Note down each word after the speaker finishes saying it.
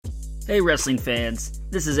Hey wrestling fans,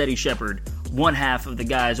 this is Eddie Shepard, one half of the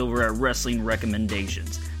guys over at Wrestling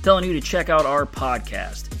Recommendations, telling you to check out our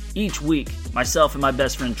podcast. Each week, myself and my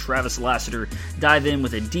best friend Travis Lassiter dive in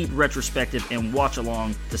with a deep retrospective and watch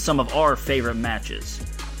along to some of our favorite matches.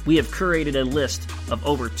 We have curated a list of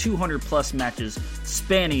over 200 plus matches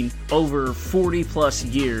spanning over 40 plus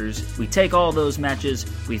years. We take all those matches,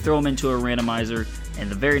 we throw them into a randomizer,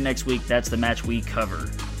 and the very next week, that's the match we cover.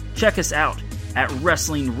 Check us out at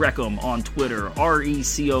Wrestling Recom on Twitter,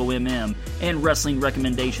 RECOMM, and Wrestling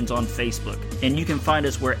Recommendations on Facebook. And you can find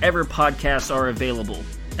us wherever podcasts are available.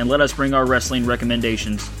 And let us bring our wrestling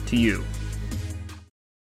recommendations to you.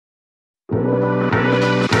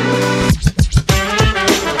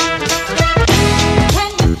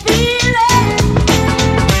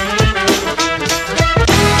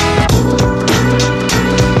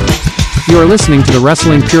 You are listening to the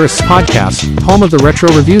Wrestling Purists Podcast, home of the Retro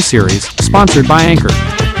Review Series, sponsored by Anchor.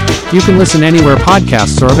 You can listen anywhere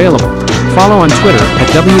podcasts are available. Follow on Twitter at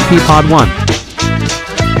WPPod1.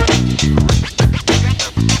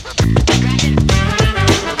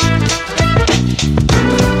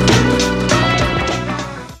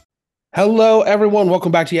 Hello, everyone.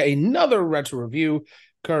 Welcome back to yet another Retro Review,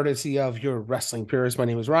 courtesy of your Wrestling Purists. My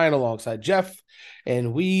name is Ryan, alongside Jeff,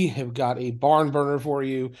 and we have got a barn burner for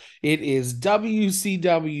you. It is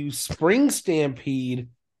WCW Spring Stampede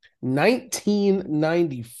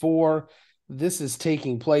 1994. This is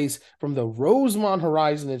taking place from the Rosemont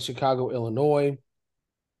Horizon in Chicago, Illinois.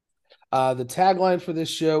 The tagline for this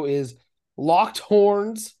show is "Locked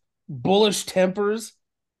Horns, Bullish Tempers,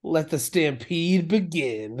 Let the Stampede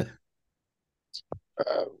Begin."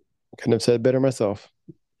 Couldn't have said it better myself.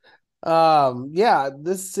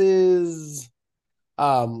 This is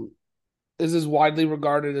widely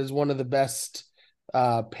regarded as one of the best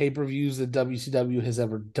pay-per-views that WCW has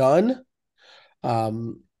ever done.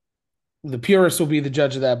 The purists will be the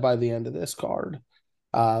judge of that by the end of this card.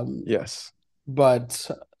 Yes. But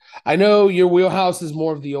I know your wheelhouse is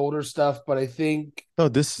more of the older stuff, but I think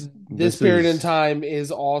this period in time is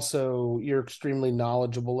also, you're extremely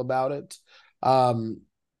knowledgeable about it.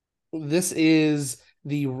 This is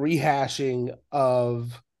the rehashing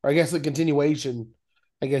of, or I guess the continuation,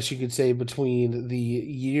 I guess you could say, between the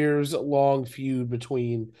years-long feud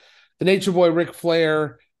between the Nature Boy Ric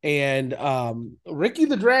Flair and Ricky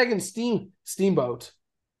the Dragon Steamboat.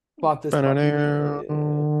 Bought this.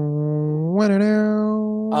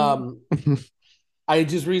 I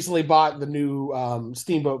just recently bought the new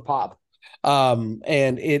Steamboat Pop,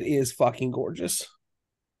 and it is fucking gorgeous.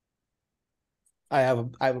 I have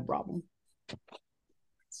a problem.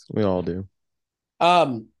 We all do.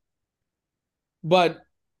 But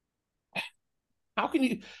how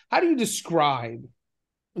do you describe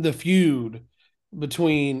the feud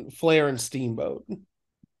between Flair and Steamboat?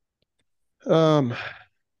 Well,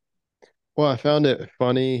 I found it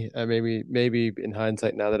funny. Maybe in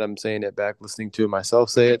hindsight, now that I'm saying it back, listening to myself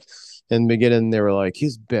say it in the beginning, they were like,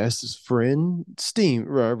 his best friend,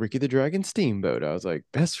 Ricky the Dragon Steamboat. I was like,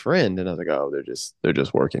 best friend, and I was like, oh, they're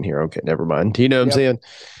just working here. Okay, never mind. You know what I'm saying?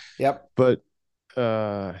 Yep. But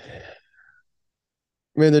they're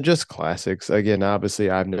just classics. Again, obviously,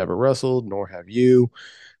 I've never wrestled, nor have you,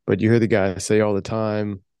 but you hear the guys say all the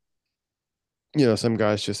time, some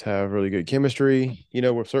guys just have really good chemistry,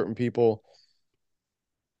 with certain people,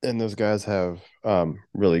 and those guys have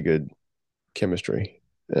really good chemistry.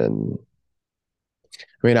 And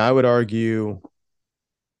I would argue,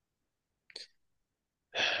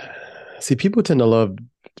 people tend to love,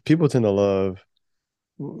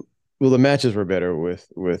 well, the matches were better with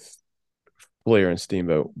Flair and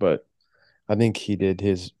Steamboat, but I think he did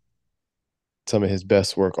some of his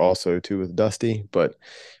best work also too with Dusty, but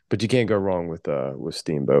you can't go wrong with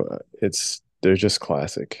Steamboat. They're just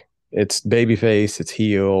classic. It's babyface, it's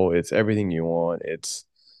heel, it's everything you want. It's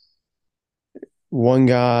one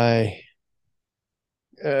guy,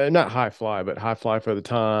 not high fly, but high fly for the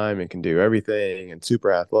time and can do everything and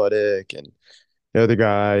super athletic, and the other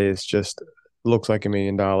guy is just looks like $1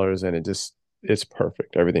 million, and it's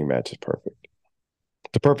perfect. Everything matches perfect.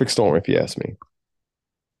 The perfect storm, if you ask me.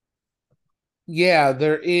 Yeah,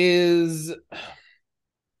 there's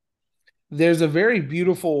a very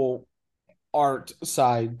beautiful art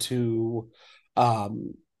side to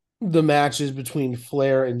the matches between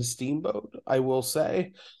Flair and Steamboat, I will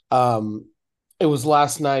say. It was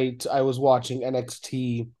last night I was watching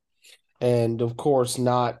NXT, and of course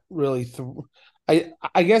not really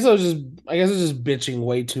I guess I was just bitching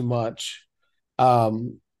way too much.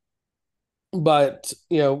 But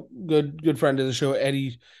good friend of the show,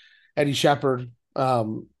 Eddie Shepard,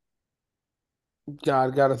 God,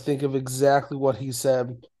 got to think of exactly what he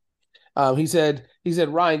said. He said,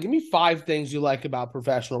 Ryan, give me 5 things you like about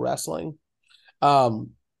professional wrestling.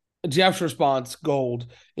 Um, Jeff's response, gold,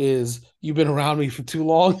 is you've been around me for too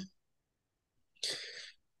long.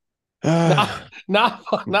 not,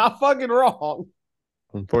 not fucking wrong.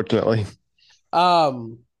 Unfortunately.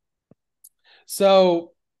 Um,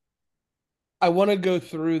 so I want to go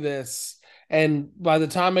through this, and by the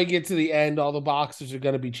time I get to the end, all the boxes are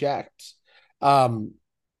going to be checked. Um,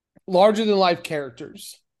 Larger than life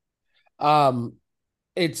characters. Um,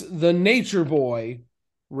 it's the Nature Boy,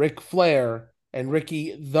 Ric Flair, and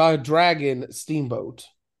Ricky the Dragon Steamboat.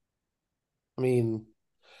 I mean,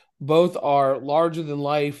 both are larger than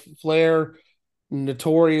life. Flair,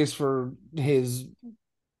 notorious for his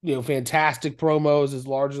fantastic promos, his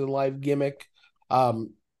larger than life gimmick.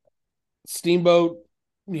 Um, Steamboat,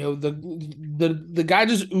 the guy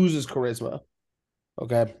just oozes charisma.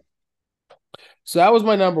 Okay, so that was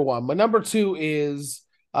my number one.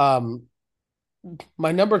 Um,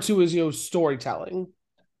 my number two is storytelling,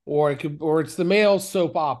 or it's the male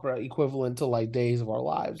soap opera equivalent to like Days of Our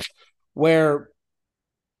Lives, where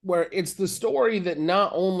it's the story that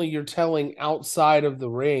not only you're telling outside of the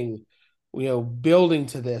ring, building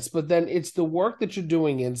to this, but then it's the work that you're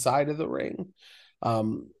doing inside of the ring,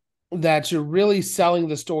 um, that you're really selling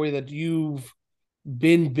the story that you've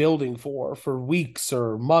been building for weeks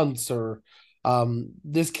or months or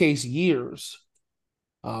this case years.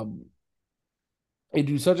 Um, they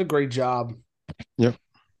do such a great job. Yep.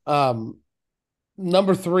 Um,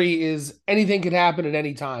 Number three is anything can happen at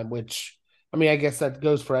any time, which I mean, I guess that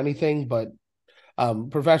goes for anything, but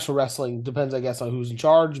professional wrestling depends, I guess, on who's in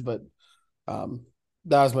charge. But that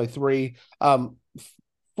was my three.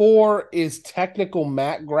 Four is technical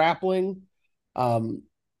mat grappling. Um,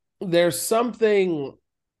 there's something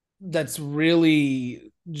that's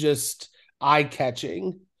really just eye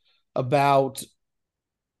catching about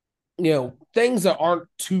things that aren't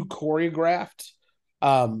too choreographed.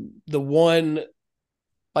 The one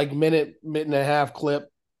like minute and a half clip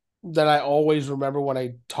that I always remember when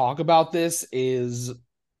I talk about this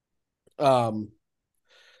um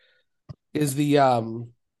is the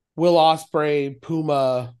Will Ospreay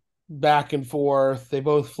Puma back and forth. They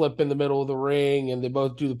both flip in the middle of the ring and they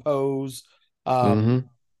both do the pose. Mm-hmm.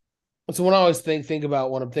 So when I always think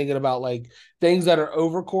about when I'm thinking about like things that are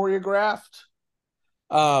over choreographed,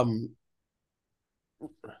 um,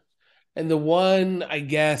 and the one I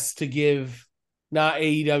guess to give not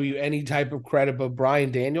AEW any type of credit, but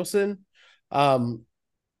Bryan Danielson, um,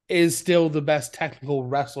 is still the best technical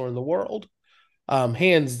wrestler in the world,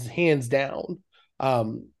 hands down.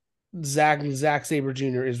 Um, Zack Sabre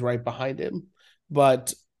Jr. is right behind him,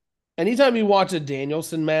 but anytime you watch a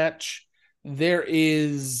Danielson match, there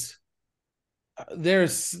is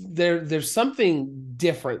there's something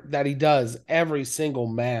different that he does every single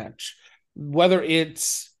match, whether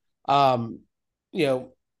it's um you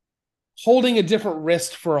know holding a different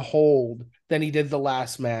wrist for a hold than he did the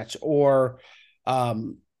last match, or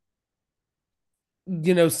um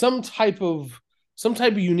some type of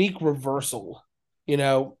unique reversal, you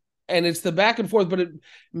know, and it's the back and forth, but it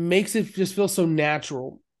makes it just feel so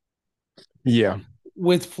natural. Yeah.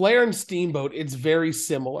 With Flair and Steamboat, it's very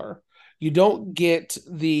similar. You don't get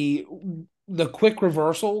the quick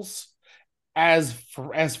reversals as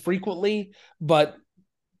frequently, but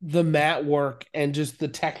the mat work and just the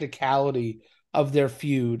technicality of their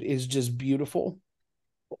feud is just beautiful.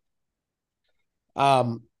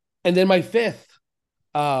 Um, and then my fifth,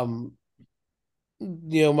 um,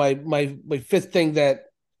 my fifth thing that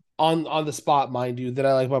on the spot, mind you, that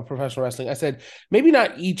I like about professional wrestling. I said maybe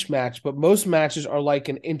not each match, but most matches are like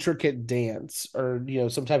an intricate dance or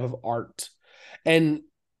some type of art. And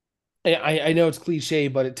I know it's cliche,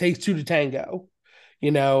 but it takes two to tango,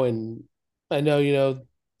 and I know,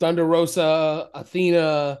 Thunder Rosa,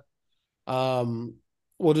 Athena,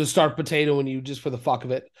 we'll just start potatoing you just for the fuck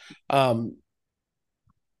of it.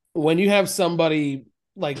 When you have somebody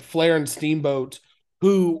like Flair and Steamboat,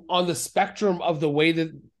 who on the spectrum of the way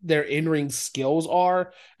that their in-ring skills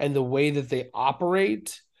are and the way that they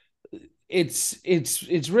operate, it's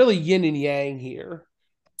really yin and yang here,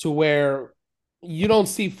 to where you don't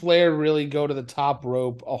see Flair really go to the top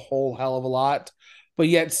rope a whole hell of a lot, but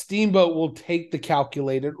yet Steamboat will take the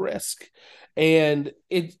calculated risk, and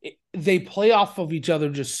they play off of each other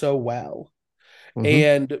just so well. Mm-hmm.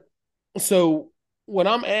 And so when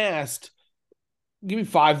I'm asked, give me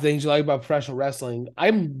 5 things you like about professional wrestling,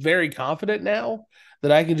 I'm very confident now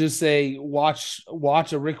that I can just say watch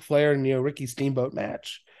a Ric Flair and Ricky Steamboat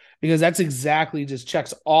match, because that's exactly just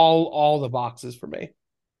checks all the boxes for me.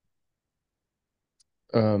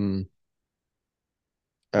 Um,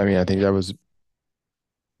 I mean, I think that was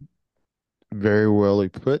Very well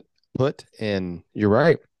put, and you're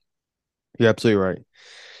right. You're absolutely right.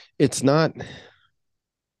 It's not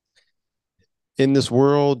in this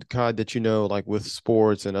world, God, that like with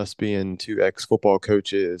sports and us being two ex-football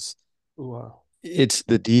coaches, Wow. it's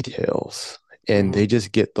the details, and they Mhm.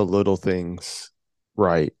 just get the little things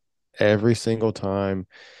right every single time.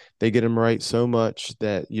 They get them right so much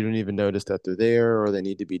that you don't even notice that they're there or they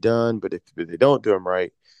need to be done. But if they don't do them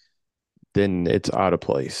right, then it's out of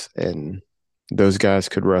place. And those guys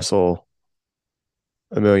could wrestle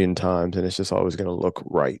a million times, and it's just always going to look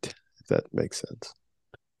right, if that makes sense.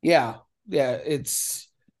 Yeah, yeah. It's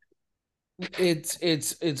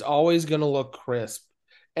always gonna look crisp.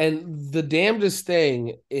 And the damnedest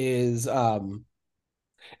thing is the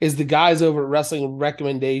guys over at Wrestling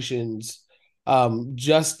Recommendations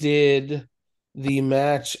just did the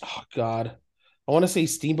match. Oh God, I want to say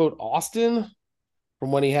Steamboat Austin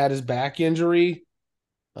from when he had his back injury.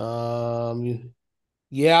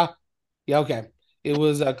 Yeah, yeah, okay. It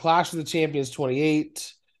was a Clash of the Champions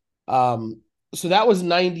 28. Um, so that was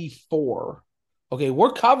 94. Okay,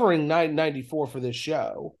 we're covering 94 for this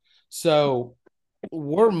show. So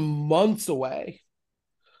we're months away.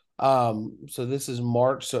 So this is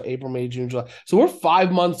March, so April, May, June, July. So we're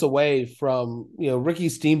 5 months away from Ricky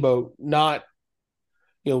Steamboat not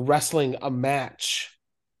wrestling a match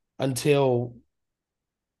until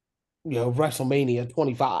WrestleMania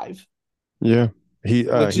 25, Yeah,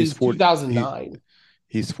 which he's is 40. 2009,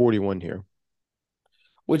 He's 41 here.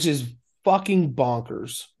 which is fucking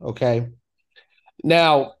bonkers. Okay.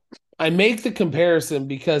 Now, I make the comparison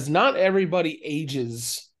because not everybody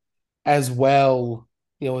ages as well,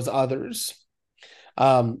 as others.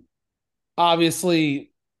 Um,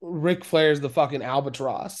 Obviously, Ric Flair's the fucking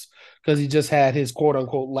albatross because he just had his quote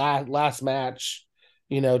unquote last match,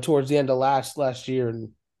 towards the end of last year, and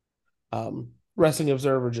Wrestling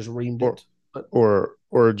Observer just reamed Or it. But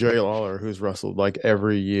or Jerry Lawler, who's wrestled like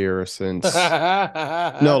every year since.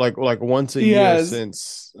 No, like once a he year has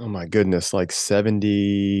since, oh my goodness, like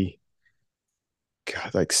 70,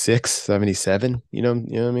 God, like 6, 77. You know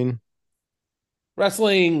what I mean?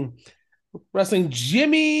 wrestling wrestling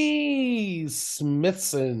Jimmy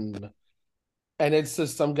Smithson, and it's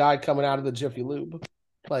just some guy coming out of the Jiffy Lube.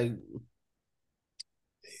 Like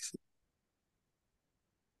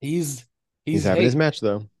he's He's he's having his hey, match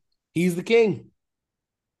though. he's the king.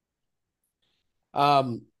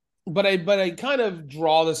 Um, but I kind of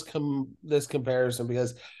draw this comparison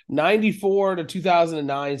because 94 to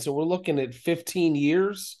 2009, so we're looking at 15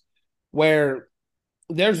 years where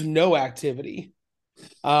there's no activity.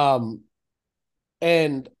 Um,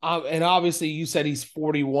 and obviously you said he's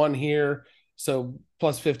 41 here, so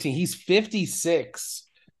plus 15. He's 56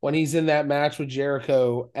 when he's in that match with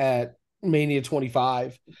Jericho at Mania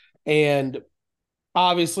 25. And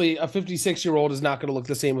obviously a 56-year-old is not going to look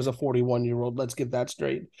the same as a 41-year-old. Let's get that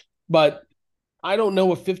straight. But I don't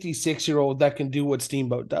know a 56-year-old that can do what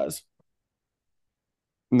Steamboat does.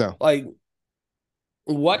 No, Like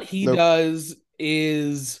what he nope. does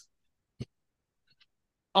is,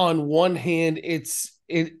 on one hand, it's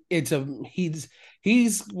a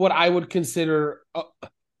he's what I would consider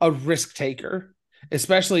a risk taker,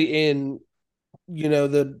 especially in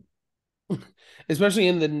the especially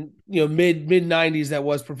in the mid 90s that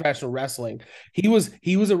was professional wrestling. He was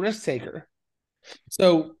a risk taker.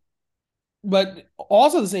 So, but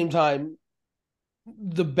also at the same time,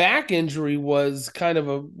 the back injury was kind of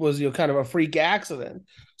a freak accident.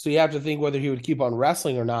 So you have to think whether he would keep on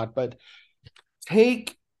wrestling or not. But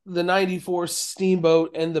take the 94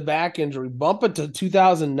 Steamboat and the back injury, bump it to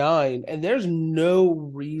 2009, and there's no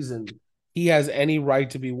reason he has any right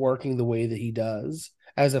to be working the way that he does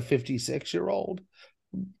as a 56-year-old.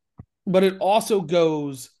 But it also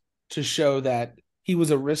goes to show that he was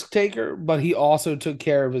a risk taker, but he also took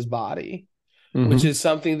care of his body, which Mm-hmm. is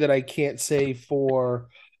something that I can't say for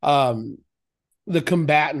the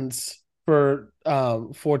combatants for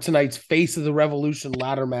tonight's Face of the Revolution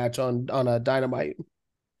ladder match on a Dynamite.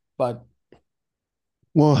 But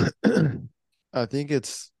Well, I think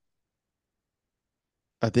it's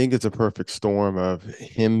I think it's a perfect storm of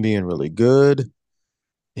him being really good,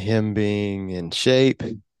 him being in shape,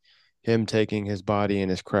 him taking his body and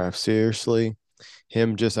his craft seriously,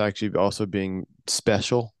 him just actually also being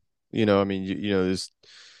special. I mean, there's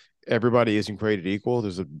everybody isn't created equal.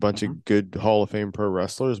 There's a bunch of good Hall of Fame pro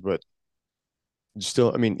wrestlers, but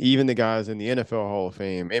still, I mean, even the guys in the NFL Hall of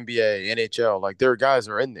Fame, NBA, NHL, like there are guys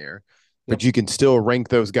that are in there, but yep. you can still rank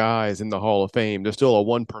those guys in the Hall of Fame. There's still a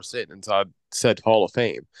 1% inside said Hall of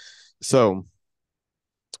Fame. So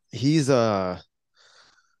he's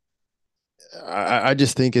I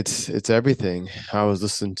just think it's everything. I was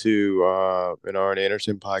listening to an Arn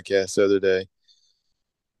Anderson podcast the other day,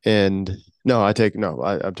 and no, I'm taking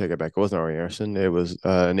it back. It wasn't Arn Anderson. It was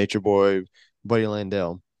Nature Boy Buddy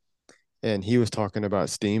Landell, and he was talking about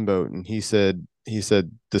Steamboat, and he said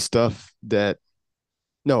the stuff that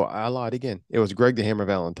no, I lied again. It was Greg the Hammer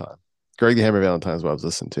Valentine. Greg the Hammer Valentine is what I was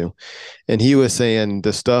listening to, and he was saying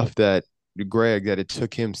the stuff that Greg that it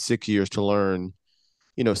took him 6 years to learn.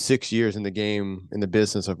 6 years in the game in the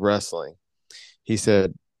business of wrestling. He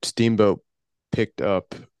said Steamboat picked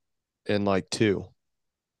up in like two.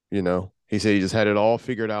 He said he just had it all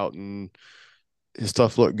figured out and his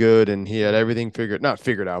stuff looked good and he had everything not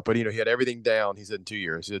figured out, but he had everything down. He said in 2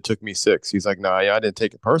 years. It took me six. He's like, nah, yeah, I didn't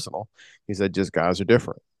take it personal. He said just guys are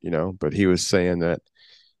different. But he was saying that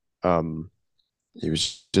um he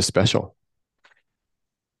was just special.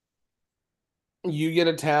 You get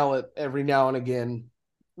a talent every now and again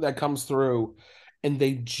that comes through, and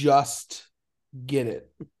they just get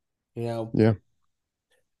it. You know, Yeah.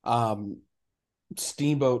 um,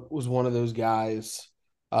 Steamboat was one of those guys.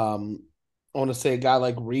 I want to say a guy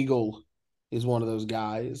like Regal is one of those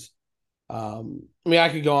guys. I mean, I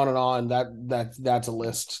could go on and on. That's a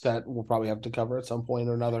list that we'll probably have to cover at some point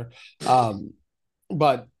or another.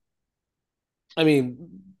 But I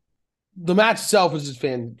mean, the match itself was just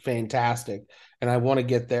fantastic, and I want to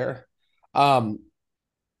get there. Um,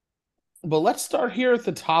 but let's start here at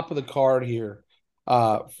the top of the card here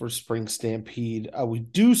for Spring Stampede. We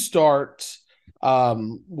do start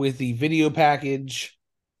with the video package.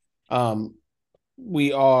 Um,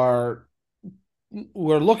 we are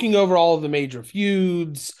we're looking over all of the major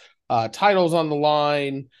feuds, titles on the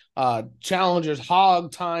line, challengers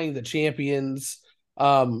hog tying the champions.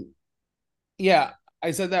 Yeah,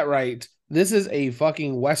 I said that right. This is a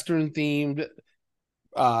fucking Western themed.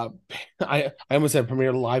 Uh, I almost said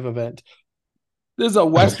premiere live event. This is a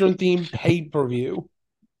Western themed pay per view.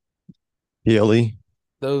 Healy.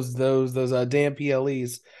 Those damn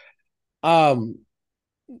PLEs. Um,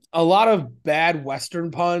 a lot of bad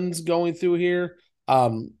Western puns going through here.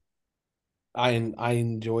 I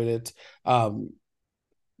enjoyed it.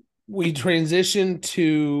 We transitioned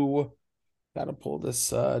to. Got to pull this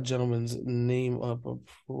gentleman's name up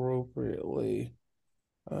appropriately.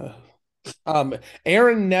 Uh,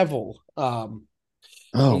 Aaron Neville. Oh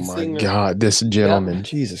He's my singing. God, this Yep. gentleman,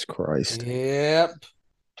 Jesus Christ. Yep.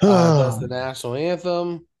 Does the national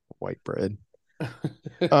anthem. White bread.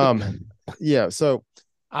 Yeah, so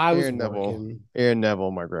I was Aaron Neville,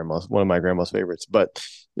 working. one of my grandma's favorites. But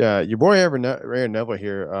yeah, your boy Aaron Neville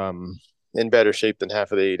here, in better shape than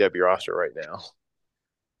half of the AEW roster right now.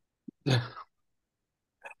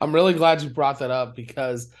 I'm really glad you brought that up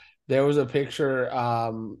because there was a picture.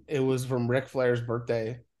 It was from Ric Flair's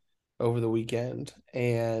birthday over the weekend,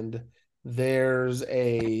 and there's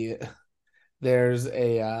a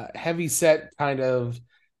heavy set kind of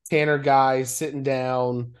tanner guy sitting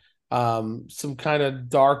down, some kind of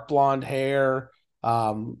dark blonde hair,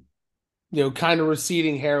 kind of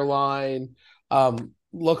receding hairline,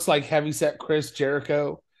 looks like heavyset Chris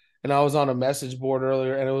Jericho. And I was on a message board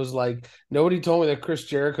earlier, and it was like nobody told me that Chris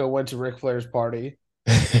Jericho went to Ric Flair's party.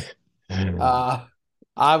 Uh,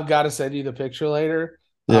 I've got to send you the picture later.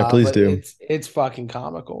 Yeah, please But do. it's fucking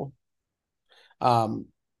comical. Um,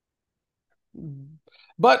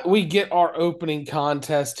 but we get our opening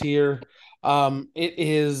contest here. It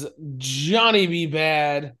is Johnny B.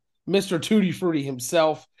 Bad, Mr. Tutti Frutti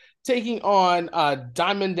himself, taking on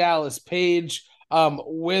Diamond Dallas Page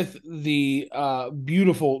with the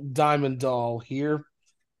beautiful Diamond Doll here.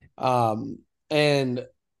 And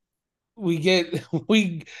we get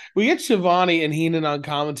we get Shivani and Heenan on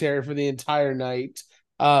commentary for the entire night.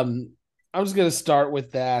 I'm just gonna start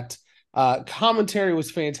with that. Commentary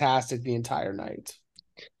was fantastic the entire night.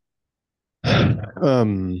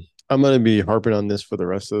 I'm gonna be harping on this for the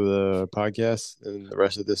rest of the podcast and the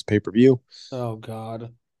rest of this pay-per-view. Oh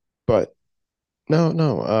God. But no.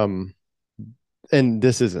 And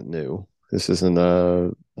this isn't new. This isn't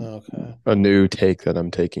Okay. a new take that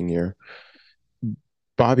I'm taking here.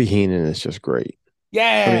 Bobby Heenan is just great.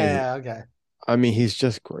 Yeah. Okay. I mean, he's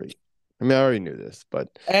just great. I mean, I already knew this, but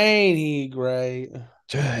Ain't he great?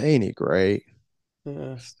 ain't he great?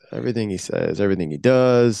 Yeah. Everything he says, everything he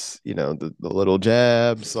does, the little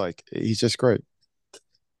jabs, like he's just great.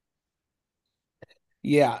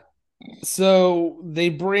 Yeah. So they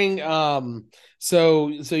bring so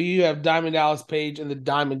you have Diamond Dallas Page and the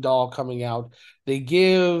Diamond Doll coming out. They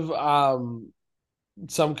give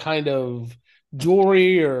some kind of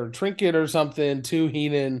jewelry or trinket or something to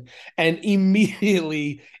Heenan, and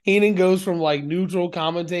immediately Heenan goes from like neutral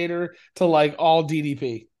commentator to like all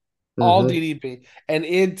DDP. all Mm-hmm. DDP. And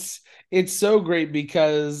it's so great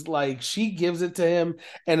because like she gives it to him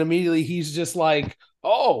and immediately he's just like,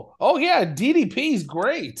 oh yeah, DDP is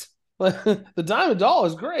great. The Diamond Doll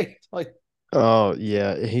is great. Like, Oh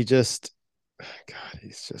yeah, he just God,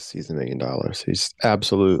 he's $1 million. He's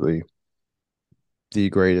absolutely the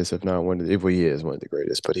greatest, if not one of if he is one of the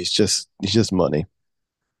greatest, but he's just money.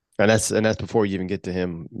 And that's before you even get to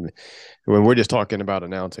him when we're just talking about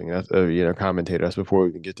announcing. That's commentator. That's before we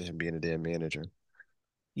even get to him being a damn manager.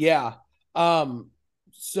 yeah. Um,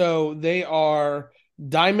 so they are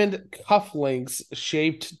diamond cufflinks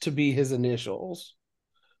shaped to be his initials.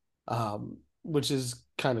 Which is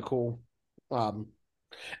kind of cool. Um,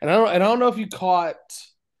 and I don't know if you caught.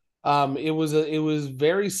 It was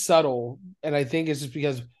very subtle, and I think it's just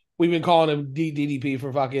because we've been calling him DDP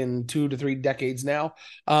for fucking 2 to 3 decades now.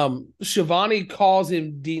 Shivani calls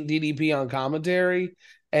him DDP on commentary,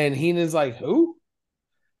 and Heenan's like, "Who?"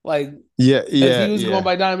 Like, Yeah, as he yeah, was going yeah,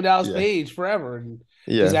 by Diamond Dallas yeah, Page forever, and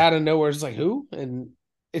just yeah. out of nowhere, it's like, "Who?" And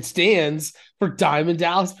it stands for Diamond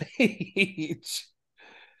Dallas Page.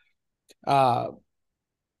 Uh,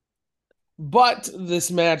 But this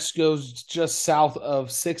match goes just south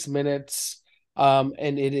of 6 minutes,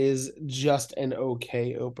 and it is just an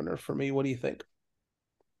okay opener for me. What do you think?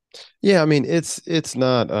 Yeah, I mean it's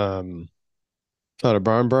not a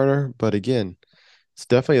barn burner, but again, it's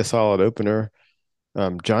definitely a solid opener.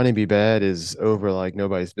 Johnny B. Bad is over like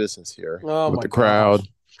nobody's business here Oh with my the crowd. gosh.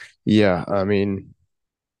 Yeah, I mean,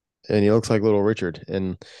 and he looks like Little Richard,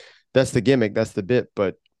 and that's the gimmick, that's the bit.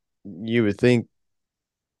 But you would think,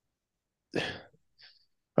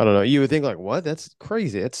 I don't know, you would think like, what? That's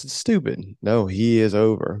crazy. That's stupid. No, he is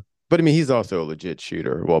over. But I mean, he's also a legit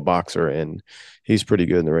shooter, well, boxer, and he's pretty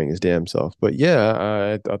good in the ring his damn self. But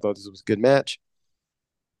yeah, I thought this was a good match.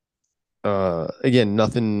 Again,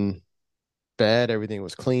 nothing bad. Everything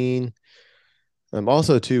was clean.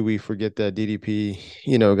 Also too, we forget that DDP,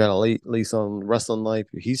 got a late lease on wrestling life.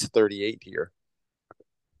 He's 38 here.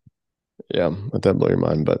 Yeah, let that blow your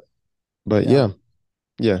mind. But Yeah. yeah,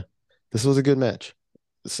 yeah, this was a good match.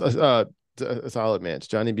 A solid match.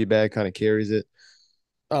 Johnny B. Bad kind of carries it,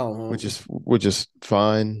 which Oh, is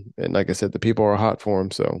fine. And like I said, the people are hot for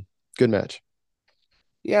him, so good match.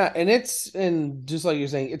 yeah, and just like you're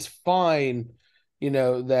saying, it's fine,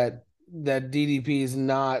 that DDP is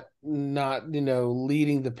not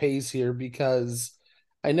leading the pace here because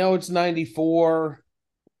I know it's 94,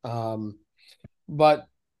 um, but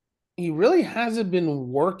he really hasn't been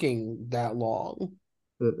working that long.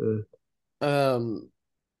 Mm-mm. Um,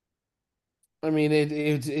 I mean,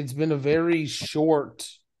 it's been a very short,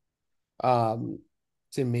 um,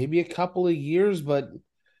 say maybe a couple of years, but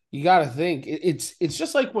you got to think it's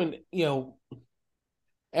just like when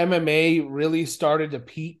MMA really started to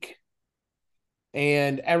peak,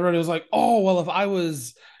 and everybody was like, "Oh, well, if I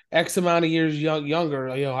was X amount of years younger,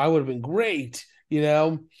 I would have been great,"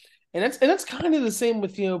 And that's kind of the same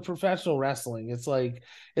with professional wrestling. It's like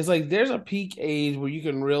there's a peak age where you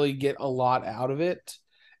can really get a lot out of it.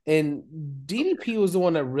 And DDP was the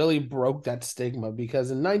one that really broke that stigma because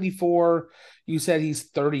in 94, you said he's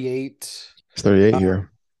 38. It's 38 Uh,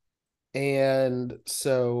 here. and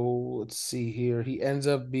so let's see here. He ends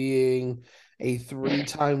up being a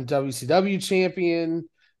 3-time WCW champion,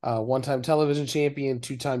 one-time television champion,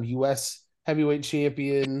 2-time US heavyweight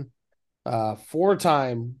champion,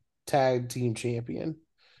 4-time tag team champion.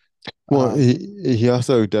 Well, Um, he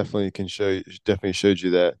also definitely showed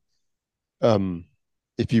you that um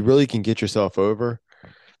if you really can get yourself over,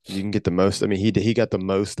 you can get the most. I mean, he got the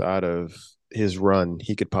most out of his run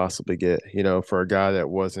he could possibly get. For a guy that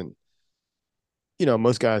wasn't.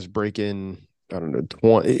 Most guys break in. I don't know,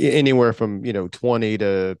 20, anywhere from 20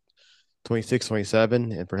 to 26,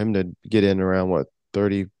 27, and for him to get in around what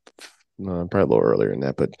 30, probably a little earlier than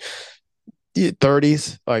that, but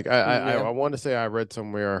 30s. Like I yeah. want to say I read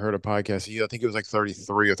somewhere, I heard a podcast. I think it was like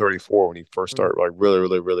 33 or 34 when he first Mm. started like really,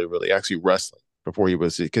 really, really, really actually wrestling before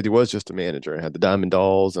because he was just a manager and had the Diamond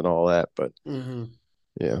Dolls and all that. But Mm-hmm.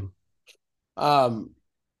 yeah, Um,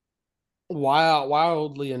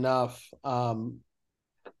 wildly enough,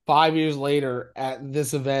 5 years later at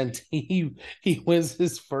this event, he wins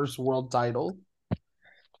his first world title.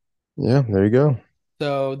 yeah, there you go.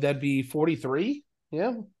 So that'd be 43.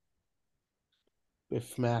 Yeah,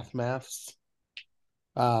 if maths.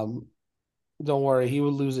 Um, don't worry, he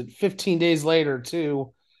would lose it 15 days later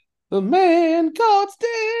to the man called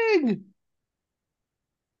Sting.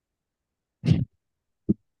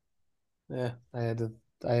 Yeah, I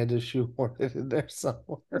had to shoehorn it in there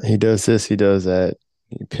somewhere. He does this, he does that.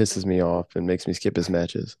 He pisses me off and makes me skip his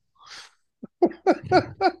matches.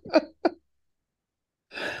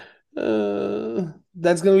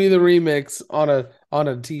 That's gonna be the remix on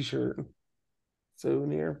a t-shirt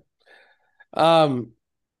souvenir. Um,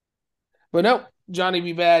 but no, Johnny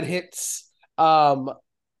B. Bad hits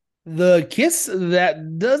the kiss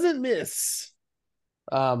that doesn't miss.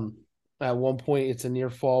 Um, at one point it's a near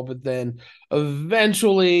fall, but then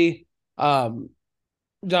eventually Johnny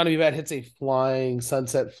B. Bad hits a flying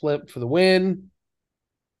sunset flip for the win.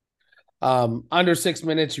 Under 6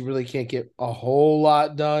 minutes, you really can't get a whole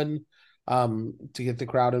lot done to get the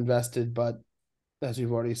crowd invested, but as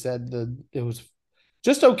we've already said, it was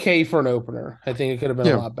just okay for an opener. I think it could have been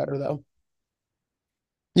a Yeah. lot better though.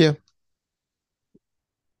 Yeah.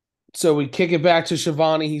 So we kick it back to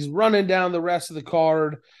Shivani. He's running down the rest of the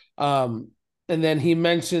card. Um, and then he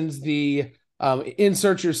mentions the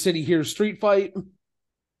insert your city here street fight.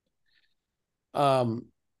 Um,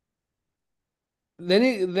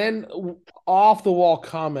 then off the wall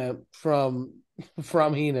comment from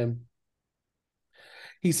Heenan.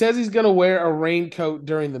 He says he's going to wear a raincoat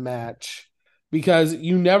during the match because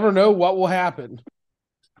you never know what will happen.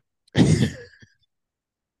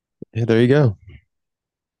 Yeah, there you go.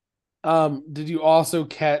 Did you also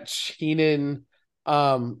catch Heenan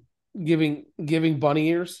giving bunny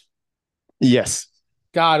ears? Yes.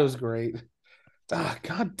 God, it was great.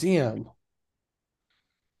 God damn.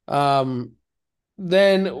 Um,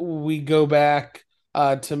 then we go back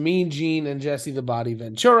to Mean Gene and Jesse the Body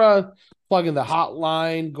Ventura, plugging the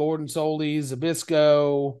hotline, Gordon Soley,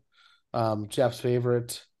 Zabisco, Jeff's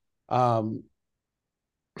favorite. Um,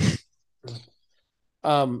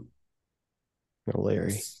 um,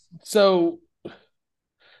 Larry. so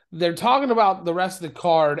they're talking about the rest of the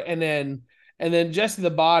card, and then Jesse the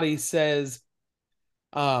Body says,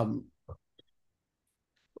 Flair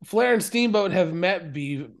and Steamboat have met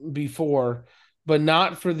before, but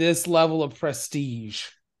not for this level of prestige.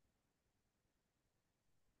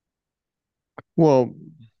 Well,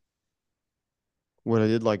 what I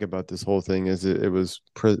did like about this whole thing is it was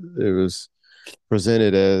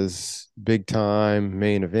presented as big time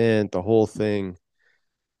main event, the whole thing.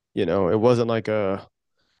 It wasn't like I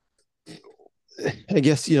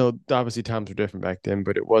guess, obviously times were different back then,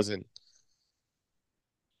 but it wasn't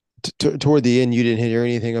toward the end. You didn't hear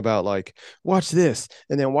anything about like, watch this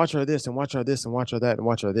and then watch our this and watch our this and watch our that and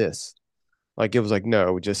watch our this. Like, it was like,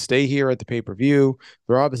 no, just stay here at the pay-per-view.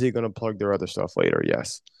 They're obviously going to plug their other stuff later.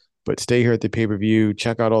 Yes. But stay here at the pay-per-view,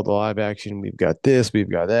 check out all the live action. We've got this,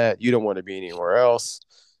 we've got that. You don't want to be anywhere else.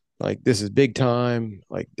 Like, this is big time.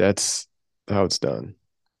 Like, that's how it's done.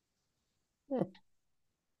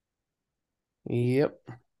 Yep.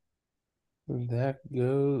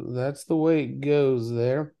 That's the way it goes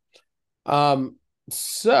there.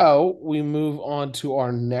 So we move on to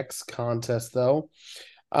our next contest though.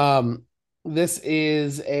 Um, this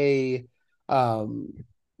is a um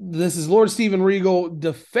this is Lord Steven Regal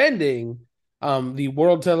defending the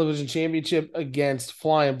World Television Championship against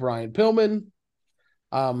Flying Brian Pillman.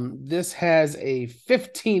 This has a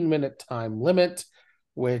 15-minute time limit,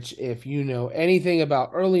 which, if you know anything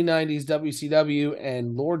about early 90s WCW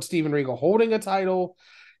and Lord Steven Regal holding a title,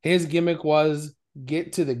 his gimmick was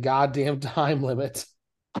get to the goddamn time limit.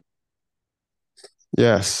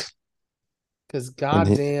 Yes. Because And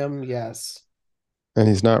goddamn, yes.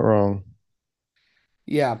 he's not wrong.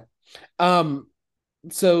 Yeah. Um,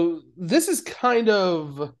 so this is kind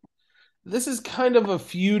of a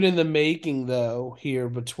feud in the making though here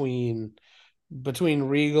between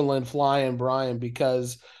Regal and Flying Brian,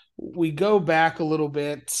 because we go back a little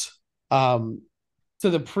bit um, to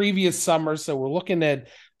the previous summer. So we're looking at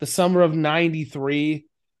the summer of '93.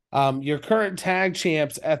 Your current tag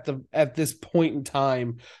champs at this point in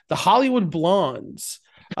time, the Hollywood Blondes.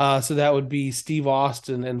 So that would be Steve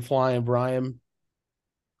Austin and Flying Brian.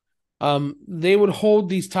 They would hold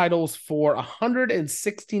these titles for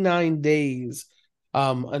 169 days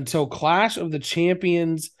until Clash of the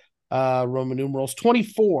Champions, Roman numerals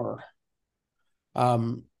 24.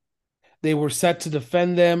 Um, they were set to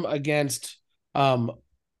defend them against Arn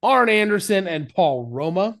Anderson and Paul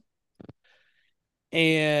Roma.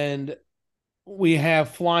 And we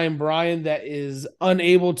have Flying Brian that is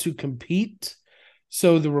unable to compete.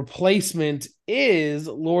 So the replacement is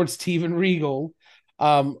Lord Steven Regal.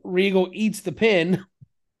 Regal eats the pin.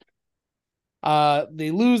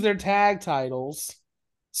 They lose their tag titles.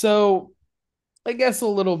 So I guess a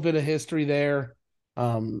little bit of history there.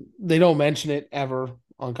 They don't mention it ever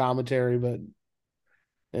on commentary, but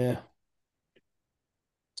yeah.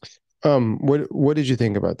 What did you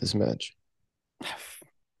think about this match?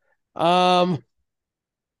 Um,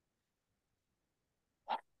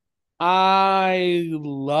 I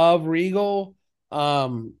love Regal.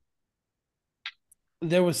 Um,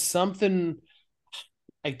 there was something,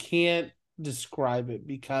 I can't describe it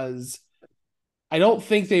because I don't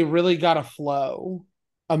think they really got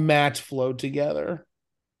a match flow together.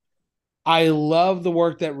 I love the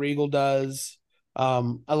work that Regal does. I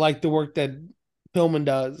like the work that Pillman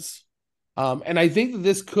does. And I think that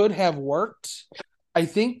this could have worked. I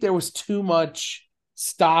think there was too much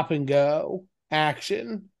stop and go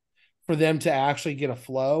action for them to actually get a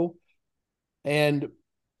flow. And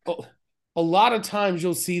a lot of times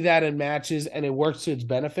you'll see that in matches and it works to its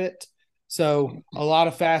benefit. So a lot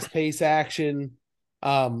of fast pace action.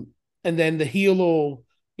 And then the heel will,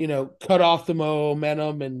 cut off the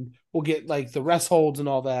momentum and we'll get like the rest holds and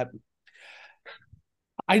all that.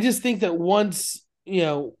 I just think that once,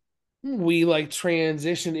 we like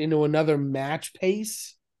transition into another match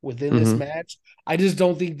pace within this Mm-hmm. match, I just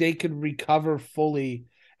don't think they could recover fully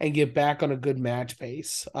and get back on a good match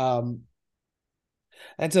pace.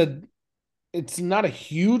 That's a it's not a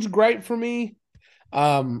huge gripe for me.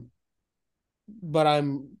 Um, but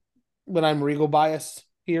I'm Regal biased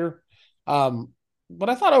here. But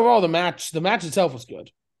I thought overall the match itself was good.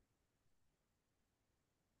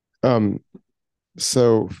 Um,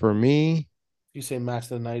 so for me, If you say match of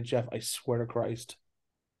the night, Jeff, I swear to Christ.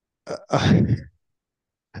 uh,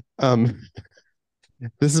 um,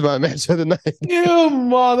 this is my match of the night. You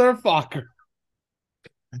motherfucker.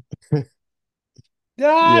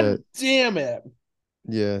 Yeah, God damn it.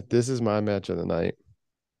 yeah, this is my match of the night.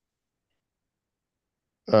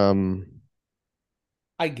 Um,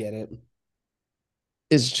 I get it.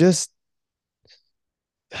 it's just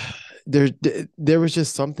there there was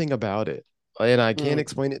just something about it. And I can't Mm.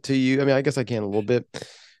 explain it to you. I mean, I guess I can a little bit,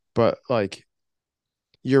 but like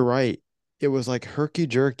you're right. It was like herky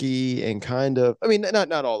jerky and kind of, I mean,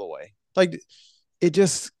 not all the way. Like it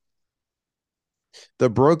just the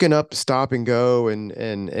broken up stop and go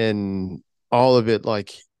and all of it,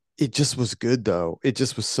 like it just was good though. It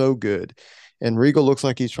just was so good. And Regal looks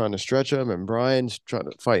like he's trying to stretch him, and Brian's trying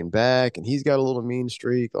to fighting back, and he's got a little mean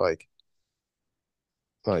streak. Like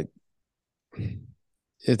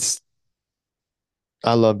it's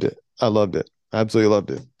I loved it. I loved it. Absolutely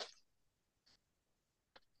loved it.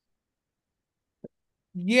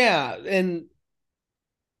 Yeah, and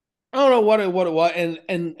I don't know what it was,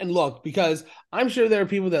 and look, because I'm sure there are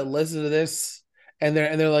people that listen to this and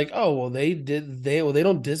they're like, oh well, they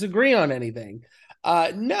don't disagree on anything.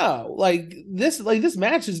 No, like this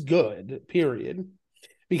match is good, period.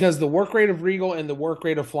 Because the work rate of Regal and the work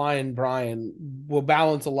rate of Flying Brian will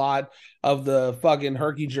balance a lot of the fucking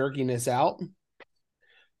herky jerkiness out.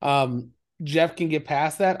 Um, Jeff can get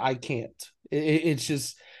past that. I can't. It's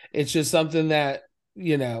just something that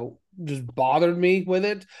just bothered me with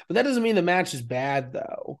it. But that doesn't mean the match is bad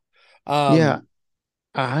though. Yeah, Um,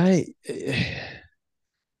 I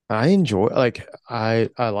I enjoy like I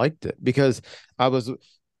liked it because I was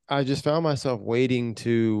I just found myself waiting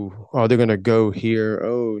to, oh, they're gonna go here.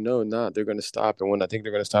 Oh no, not they're gonna stop. And when I think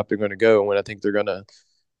they're gonna stop, they're gonna go. And when I think they're gonna,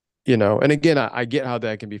 and again, I get how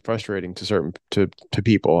that can be frustrating to certain to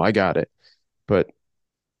people. I got it. But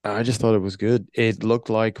I just thought it was good. It looked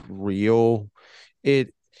like real.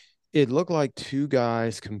 It it looked like two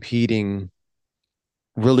guys competing,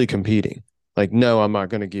 really competing. Like, no, I'm not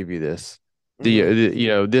gonna give you this.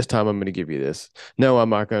 mhm. This time I'm gonna give you this. No, I'm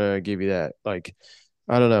not gonna give you that. Like,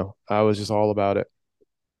 I don't know. I was just all about it.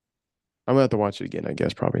 I'm gonna have to watch it again, I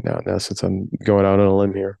guess, probably now since I'm going out on a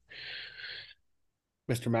limb here.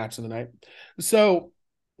 Mr. Match of the Night. So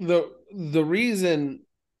the reason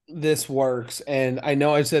this works, and I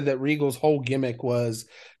know I said that Regal's whole gimmick was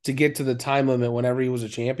to get to the time limit whenever he was a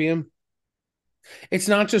champion. It's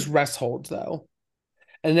not just rest holds though.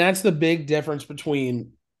 And that's the big difference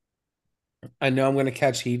between, I know I'm going to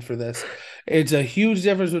catch heat for this. It's a huge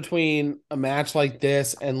difference between a match like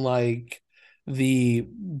this and like the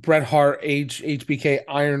Bret Hart HBK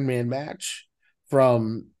Iron Man match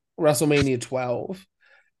from WrestleMania 12.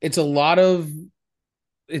 It's a lot of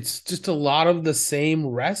it's just a lot of the same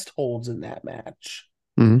rest holds in that match.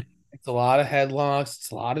 Mhm. It's a lot of headlocks,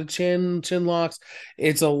 it's a lot of chin locks.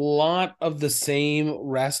 It's a lot of the same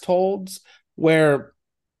rest holds where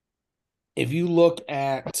if you look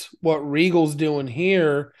at what Regal's doing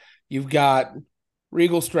here, you've got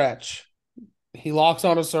Regal stretch. He locks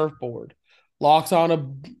on a surfboard, locks on a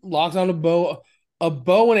bow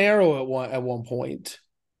and arrow at one point.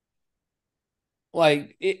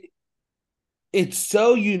 Like it's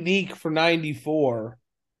so unique for 94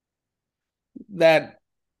 that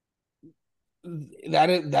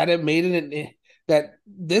it made it that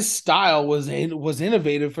this style was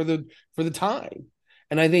innovative for the time.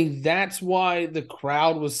 And I think that's why the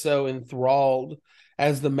crowd was so enthralled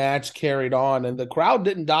as the match carried on, and the crowd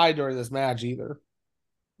didn't die during this match either,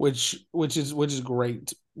 which is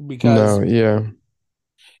great because No, yeah.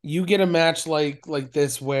 you get a match like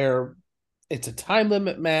this where it's a time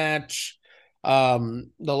limit match. The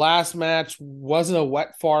last match wasn't a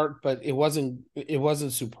wet fart, but it wasn't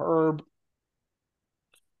superb.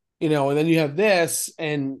 And then you have this,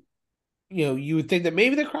 and you would think that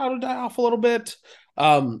maybe the crowd would die off a little bit.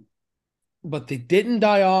 Um, but they didn't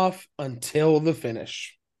die off until the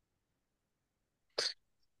finish.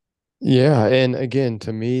 Yeah, and again,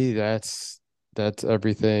 to me, that's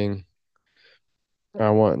everything I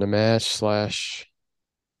want in a match slash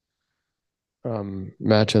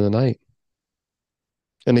match of the night.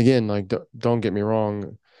 And again, like don't get me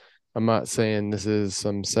wrong, I'm not saying this is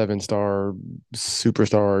some 7-star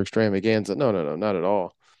superstar extravaganza. No, no, no, not at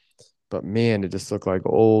all. But man, it just looked like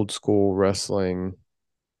old school wrestling.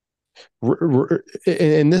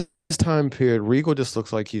 In this time period, Regal just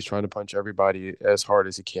looks like he's trying to punch everybody as hard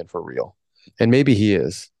as he can for real. And maybe he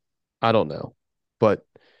is. I don't know. But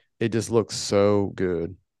it just looks so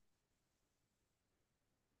good.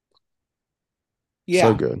 So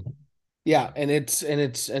Yeah, good. yeah, and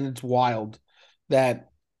it's wild that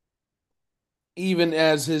even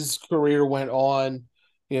as his career went on,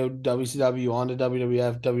 WCW on to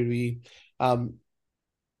WWF, WWE, um,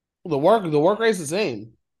 the work rate's the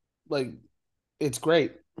same. Like, it's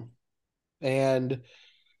great. And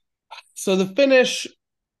so the finish,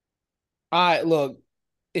 I look,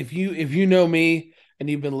 if you know me and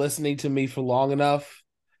you've been listening to me for long enough,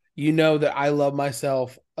 you know that I love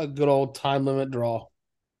myself a good old time limit draw.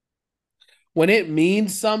 When it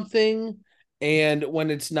means something and when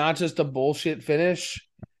it's not just a bullshit finish,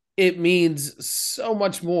 it means so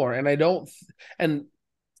much more. And I don't, and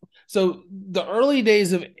so the early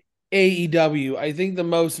days of AEW, I think the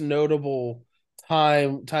most notable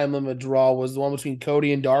time limit draw was the one between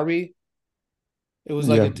Cody and Darby. Yeah. It was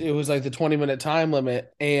like the 20-minute time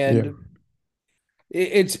limit, Yeah. and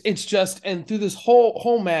it's just, and through this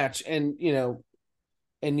whole match, and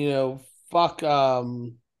fuck fuck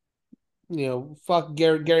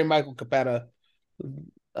Gary Michael Capetta.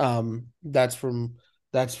 That's from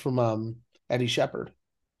Eddie Shepherd.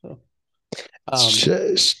 So,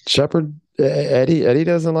 um, Shepard Eddie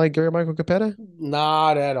doesn't like Gary Michael Capetta?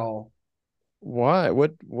 not at all. Why?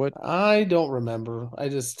 What I don't remember.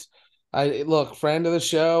 I look, friend of the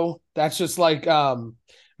show. That's just like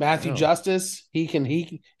Matthew wow. Justice. He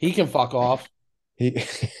can fuck off. He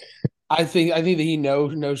I think that he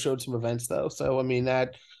no showed some events though. So I mean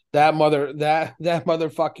that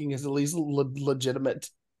motherfucking is at least legitimate.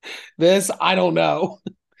 This I don't know.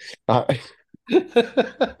 I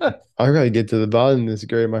I gotta get to the bottom of this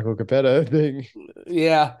Gary Michael Capetta thing.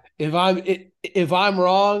 Yeah, if I'm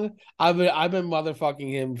wrong, I've been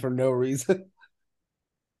motherfucking him for no reason.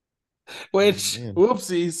 Oh Which man.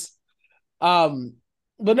 whoopsies. Um,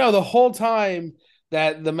 but no, the whole time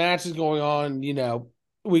that the match is going on,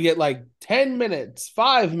 we get like 10 minutes,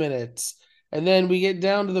 5 minutes, and then we get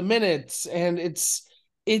down to the minutes, and it's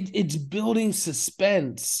building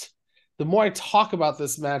suspense. The more I talk about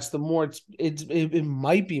this match, the more it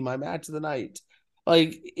might be my match of the night.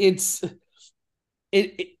 Like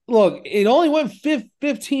look, it only went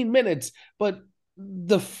 15 minutes, but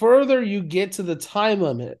the further you get to the time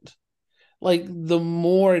limit, like the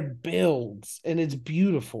more it builds, and it's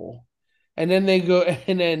beautiful. And then they go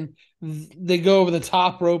over the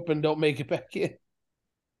top rope and don't make it back in.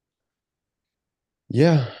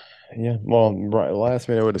 Yeah. Yeah. Well, right. Last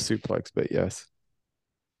minute with a suplex, but yes.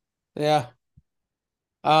 Yeah.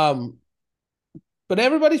 Um, but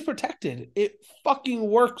everybody's protected. It fucking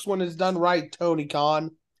works when it's done right, Tony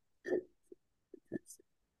Khan.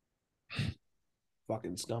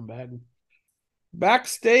 Fucking scumbag.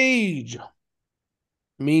 Backstage,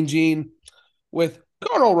 Mean Gene with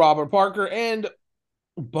Colonel Robert Parker and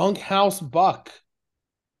Bunkhouse Buck.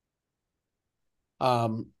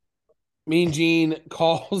 Um, Mean Gene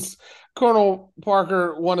calls Colonel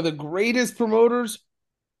Parker one of the greatest promoters,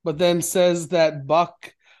 but then says that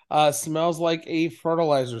Buck smells like a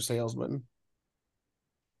fertilizer salesman.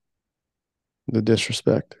 The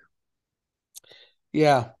disrespect.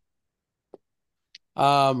 Yeah.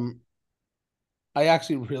 Um, I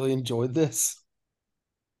actually really enjoyed this.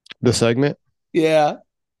 The segment? Yeah.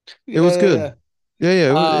 It was Yeah, good. yeah.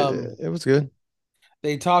 Yeah, yeah, Um, it was good.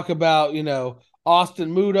 they talk about,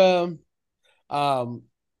 Austin Muda. Um,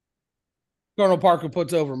 Colonel Parker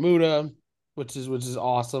puts over Muda, which is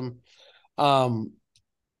awesome. Um,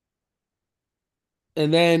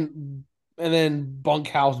 and then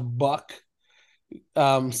Bunkhouse Buck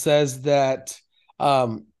says that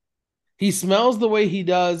he smells the way he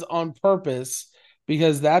does on purpose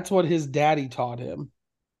because that's what his daddy taught him.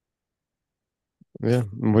 Yeah.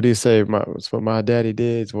 What do you say? It's what my daddy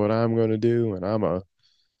did. It's what I'm gonna do, and I'm a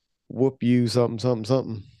whoop you something something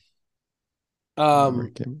something.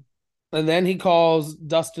 Um, and then he calls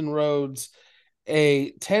Dustin Rhodes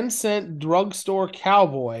a 10-cent drugstore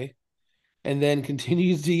cowboy, and then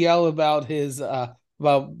continues to yell about his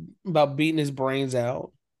about beating his brains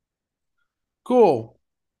out. Cool.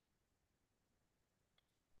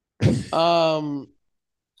 Um,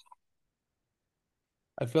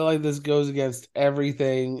 I feel like this goes against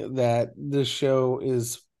everything that this show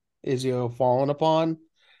is fallen upon.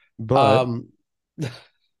 But Um,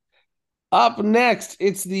 Up next,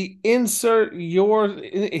 it's the insert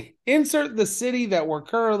the city that we're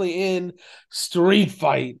currently in street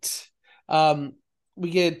fight. Um,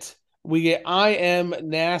 we get I am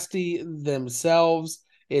nasty themselves.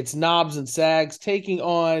 It's Knobs and Sags taking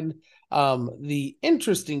on the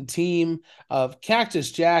interesting team of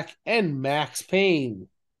Cactus Jack and Max Payne.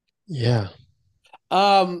 yeah.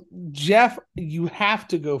 Jeff, you have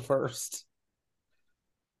to go first.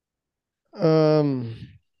 Um.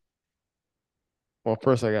 Well,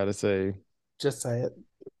 first I gotta say, Just say it.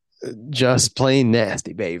 just plain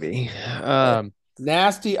nasty, baby. Um.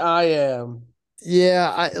 Nasty I am.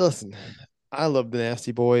 Yeah. I listen. I love the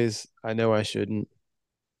Nasty Boys. I know I shouldn't.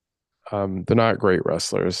 They're not great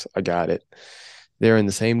wrestlers. I got it. They're in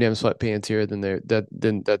the same damn sweatpants here than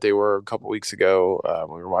they were a couple weeks ago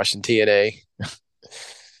when we were watching TNA.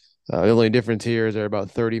 The only difference here is they're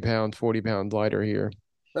about 30 pounds, 40 pounds lighter here.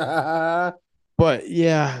 But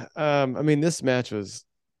yeah, I mean, this match was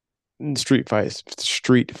street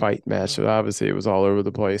fight match. So obviously it was all over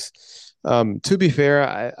the place. To be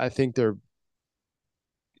fair, I think they're,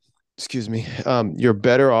 excuse me, you're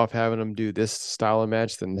better off having them do this style of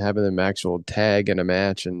match than having them actual tag in a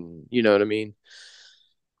match. And you know what I mean?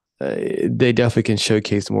 They definitely can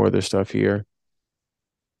showcase more of their stuff here.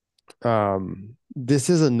 This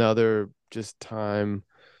is another just time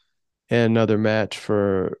and another match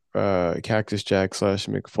for Cactus Jack slash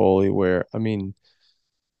McFoley where I mean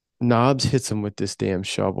Knobs hits him with this damn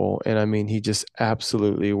shovel and I mean he just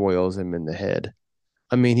absolutely wails him in the head.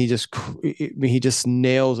 I mean he just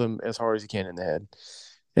nails him as hard as he can in the head.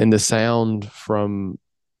 And the sound from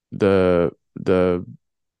the the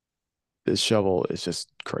the shovel is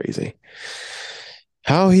just crazy.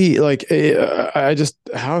 How he like I just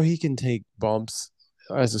how he can take bumps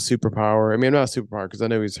as a superpower. I mean, I'm not a superpower because I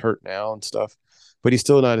know he's hurt now and stuff, but he's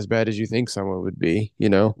still not as bad as you think someone would be. You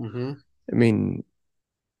know, Mm-hmm. I mean,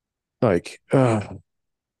 like, yeah.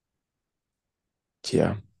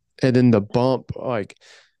 And then the bump, like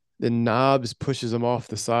the Knobs pushes him off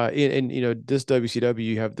the side, and you know this WCW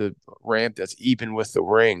you have the ramp that's even with the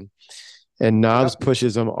ring, and Knobs Yep.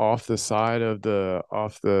 pushes him off the side of the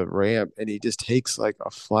off the ramp, and he just takes like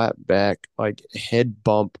a flat back like head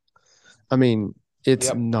bump. I mean, it's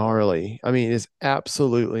Yep. gnarly. I mean, it's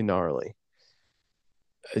absolutely gnarly.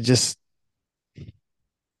 It just, I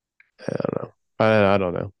don't know. I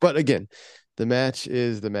don't know. But again, the match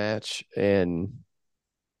is the match, and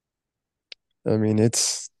I mean,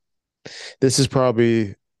 this is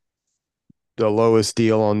probably the lowest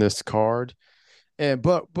deal on this card. And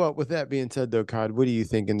but with that being said, though, Cod, what do you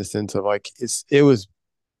think in the sense of like it was?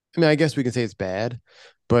 I mean, I guess we can say it's bad,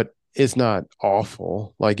 but it's not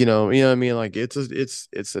awful. Like you know what I mean. Like it's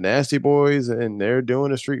the Nasty Boys, and they're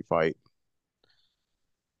doing a street fight.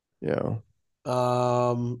 You know.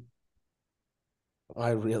 Um,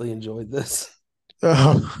 I really enjoyed this.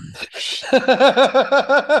 Oh,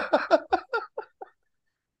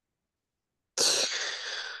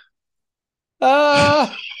 uh,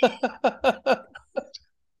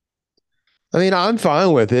 I mean, I'm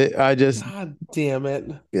fine with it. I just, God damn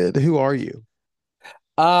it. who are you?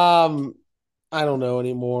 Um, I don't know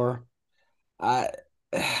anymore. I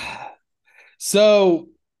so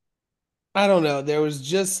I don't know. There was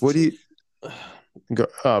What just do you go?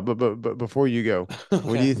 But before you go, what do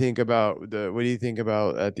okay. you think about the? What do you think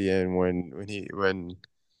about at the end when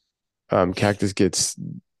Cactus gets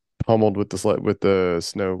pummeled with the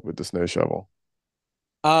snow shovel?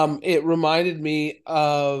 It reminded me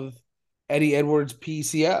of Eddie Edwards'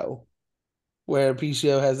 PCO, where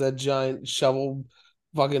PCO has that giant shovel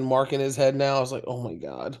fucking mark in his head now. I was like, oh my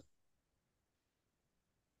God.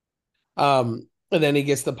 And then he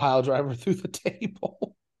gets the pile driver through the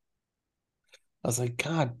table. I was like,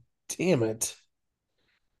 God damn it.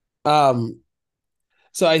 Um,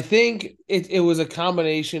 so I think it was a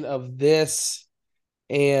combination of this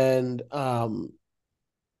and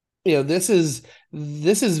this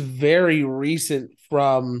is very recent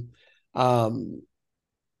from um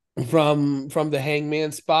from the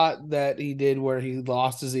hangman spot that he did where he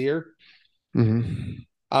lost his ear. Hmm.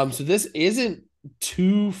 So this isn't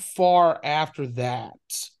too far after that.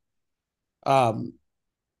 Um,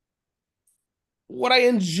 what I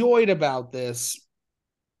enjoyed about this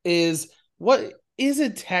is what is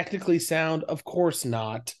it technically sound? Of course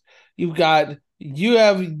not. You have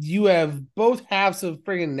both halves of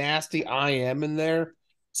friggin' nasty I am in there.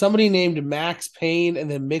 Somebody named Max Payne and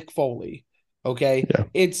then Mick Foley. Okay. Yeah.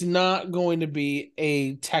 It's not going to be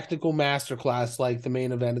a technical masterclass like the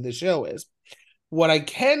main event of the show is. What I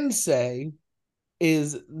can say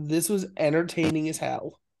is this was entertaining as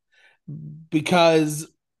hell because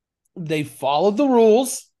they followed the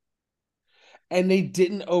rules and they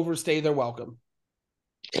didn't overstay their welcome.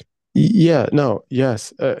 Yeah, no,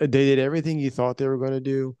 yes. They did everything you thought they were going to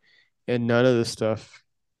do, and none of the stuff,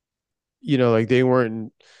 like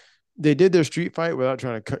they did their street fight without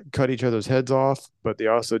trying to cut each other's heads off, but they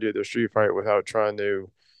also did their street fight without trying to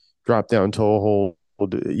drop down toe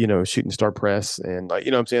hold, shooting star press. And like,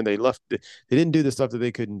 what I'm saying? They didn't do the stuff that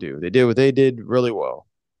they couldn't do. They did what they did really well.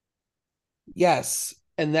 Yes,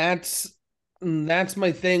 and that's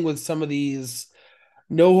my thing with some of these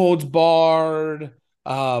no holds barred,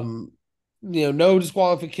 um, no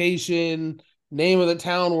disqualification, name of the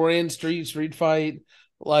town we're in, street fight,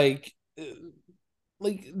 like uh,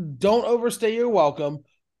 like don't overstay your welcome,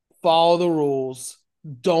 follow the rules,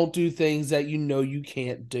 don't do things that you know you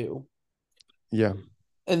can't do. Yeah.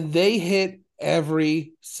 And they hit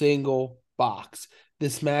every single box.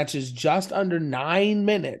 This match is just under 9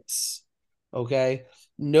 minutes. Okay.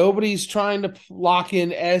 Nobody's trying to lock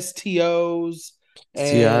in STOs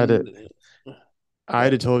See, and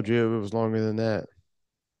I'd have told you it was longer than that.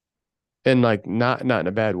 And like not in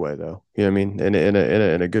a bad way though. You know what I mean?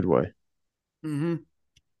 In a good way. mm-hmm.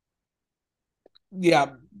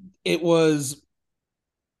 Yeah, it was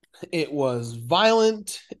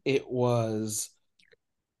violent. It was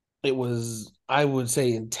I would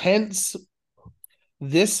say intense.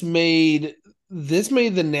 This made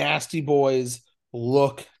the Nasty Boys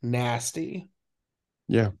look nasty.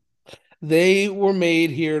 Yeah. They were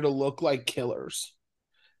made here to look like killers.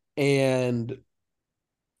 And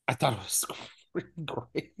I thought it was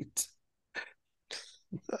great.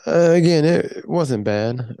 Again, it wasn't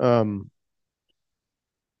bad.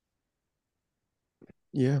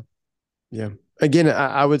 Yeah. Yeah. Again,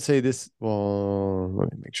 I would say this. Well,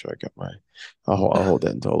 let me make sure I got my. I'll hold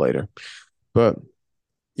that until later. But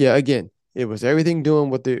yeah, again, it was everything doing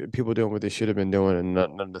what the people doing what they should have been doing, and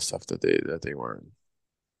none of the stuff that they weren't.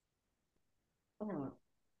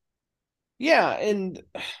 Yeah, and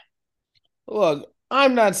look,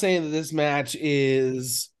 I'm not saying that this match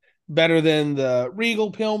is better than the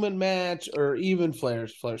Regal Pillman match or even Flair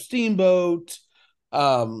Steamboat.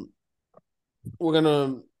 Um, we're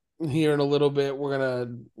gonna here in a little bit. We're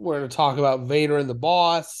gonna talk about Vader and the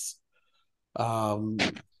Boss. Um,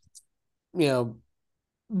 you know,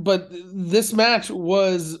 but this match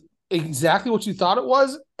was exactly what you thought it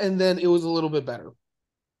was, and then it was a little bit better.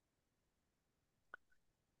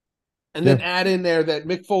 And Yeah. then add in there that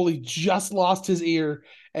Mick Foley just lost his ear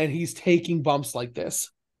and he's taking bumps like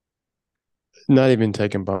this. Not even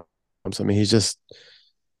taking bumps. I mean, he's just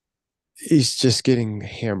getting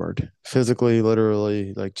hammered physically,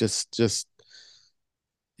 literally, like just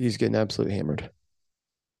he's getting absolutely hammered.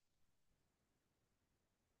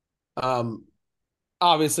 Um,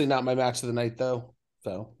 Obviously not my match of the night though,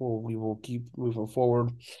 so we will keep moving forward.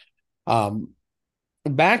 Um,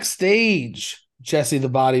 Backstage, Jesse the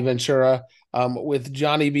Body Ventura, with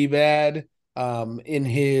Johnny B. Bad, in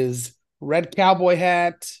his red cowboy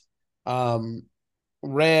hat, um,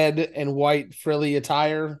 red and white frilly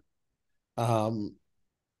attire, um,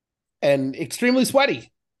 and extremely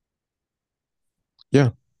sweaty. Yeah,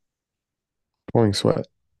 pouring sweat.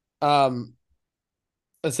 Um,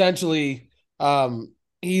 Essentially,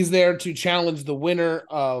 he's there to challenge the winner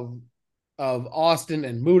of Austin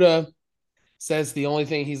and Muda. Says the only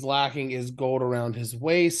thing he's lacking is gold around his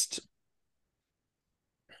waist.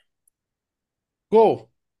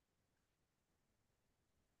 Cool.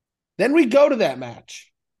 Then we go to that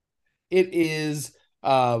match. It is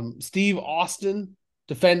Steve Austin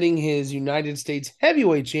defending his United States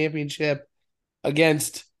Heavyweight Championship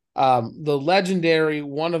against the legendary,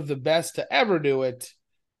 one of the best to ever do it,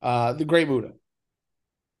 the Great Muda.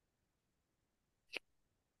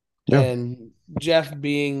 Yeah. And Jeff,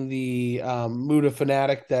 being the Muda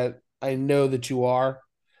fanatic that I know that you are,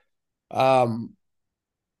 um,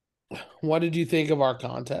 what did you think of our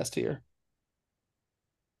contest here?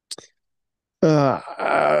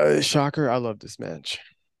 Shocker. I love this match.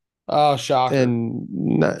 Oh, shocker. And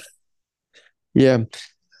not, yeah.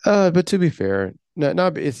 But to be fair,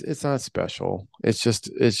 it's not special. It's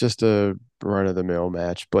just a run of the mill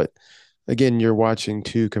match. But again, you're watching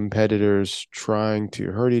two competitors trying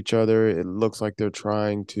to hurt each other. It looks like they're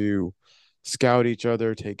trying to scout each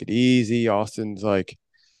other, take it easy.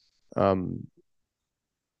 Um,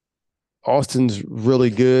 Austin's really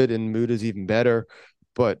good and Muda's even better,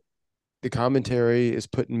 but the commentary is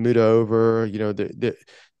putting Muda over.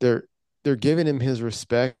 They're they're giving him his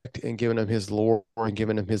respect and giving him his lore and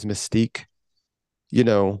giving him his mystique. You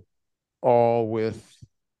know, all with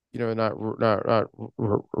not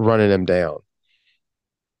running him down.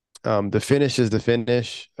 The finish is the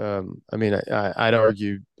finish. I mean, I'd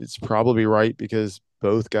argue it's probably right because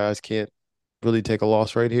both guys can't really take a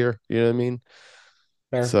loss right here. You know what I mean?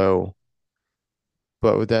 Fair. So,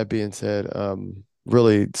 but with that being said,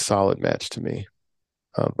 really solid match to me.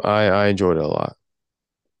 I enjoyed it a lot.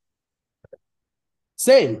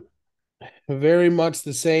 Same. Very much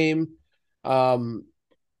the same. Um,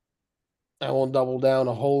 I won't double down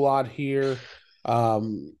a whole lot here.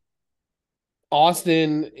 Um,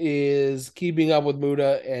 Austin is keeping up with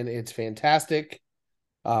Muda, and it's fantastic.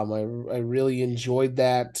 I really enjoyed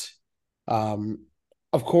that. Um,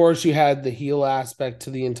 of course, you had the heel aspect to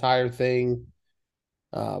the entire thing.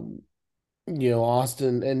 Um,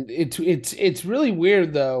 Austin, and it's really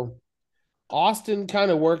weird though. Austin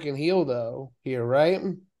kind of working heel though here, right?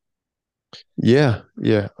 Yeah,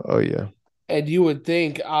 yeah, oh yeah. And you would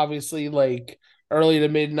think, obviously, like early to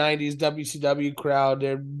mid '90s WCW crowd,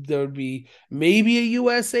 there would be maybe a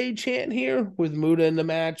USA chant here with Muda in the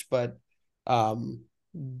match, but um,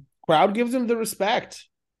 crowd gives him the respect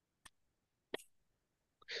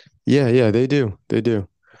Yeah, yeah, they do. They do.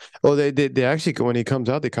 Oh, they actually when he comes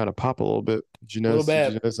out, they kind of pop a little bit. a little Did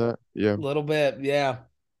you bit, notice that? Yeah. little bit, yeah,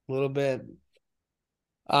 a little bit.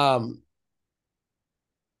 Um,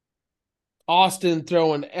 Austin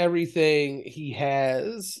throwing everything he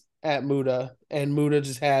has at Muda, and Muda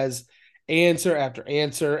just has answer after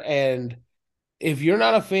answer. And if you're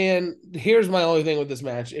not a fan, here's my only thing with this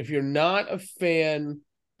match. If you're not a fan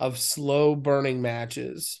of slow burning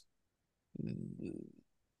matches,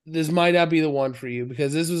 this might not be the one for you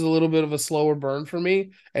because this was a little bit of a slower burn for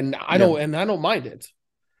me, and Yep. I don't mind it.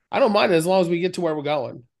 I don't mind it as long as we get to where we're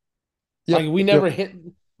going. Like Yep. if we Yep. never hit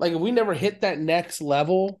like if we never hit that next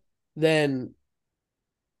level, then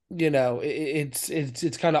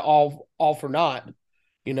it's kind of all for naught,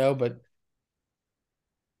 but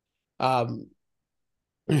um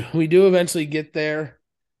we do eventually get there.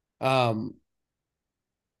 Um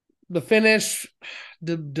the finish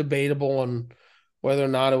debatable on whether or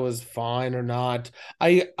not it was fine or not.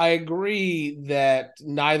 I agree that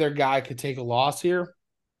neither guy could take a loss here,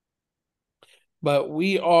 but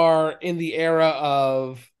we are in the era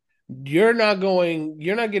of you're not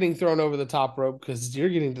getting thrown over the top rope because you're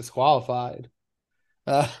getting disqualified.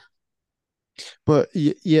 Uh,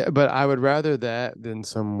 Yeah, but I would rather that than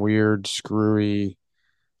some weird screwy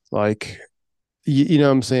like you know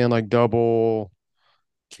what I'm saying, like double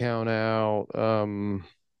count out,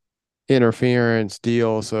 interference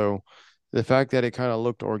deal. So the fact that it kind of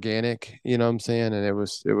looked organic, you know what I'm saying, and it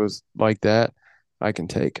was like that, I can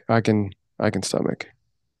take. I can stomach.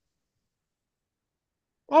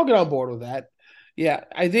 I'll get on board with that. Yeah,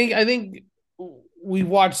 I think we've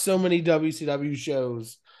watched so many WCW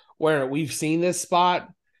shows where we've seen this spot,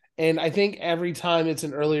 and I think every time it's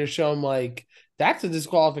an earlier show, I'm like, that's a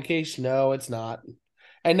disqualification. No, it's not.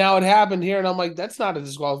 And now it happened here, and I'm like, that's not a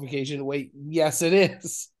disqualification. Wait, yes, it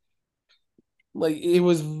is. Like it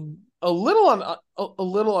was a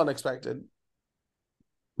little unexpected,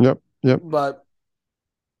 Yep. Yep. but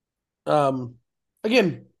um,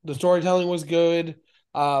 again, the storytelling was good.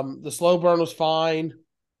 The slow burn was fine.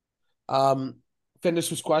 Um, Finish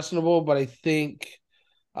was questionable, but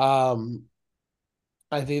um,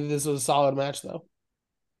 I think this was a solid match though.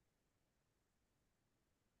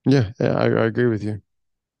 Yeah, yeah, I agree with you.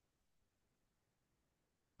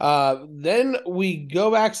 Then we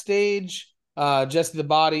go backstage. Jesse the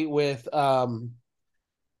Body with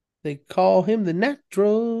they call him the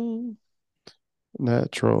Natural.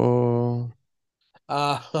 Natural.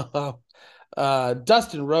 Uh,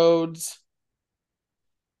 Dustin Rhodes.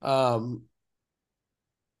 Um,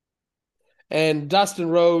 and Dustin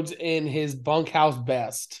Rhodes in his bunkhouse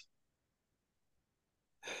best.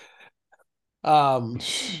 Um,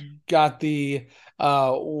 got the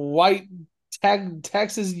white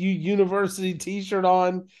Texas University T-shirt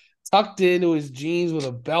on, tucked into his jeans with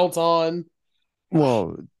a belt on.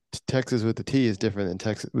 Well, Texas with the T is different than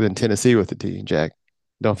Texas than Tennessee with the T, Jack.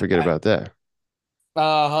 Don't forget I, about that.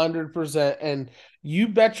 100%. And you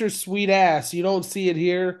bet your sweet ass you don't see it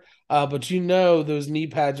here, but you know those knee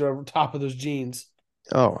pads are over top of those jeans.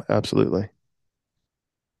 Oh, absolutely.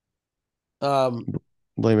 Um,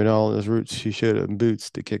 Blame it all on his roots. He should have boots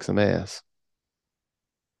to kick some ass.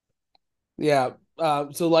 yeah.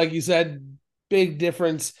 So like you said, big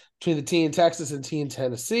difference between the T in Texas and T in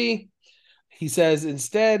Tennessee. He says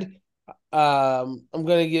instead, I'm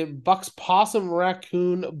gonna get Buck's possum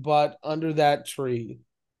raccoon butt under that tree.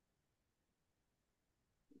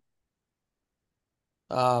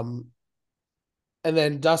 Um, and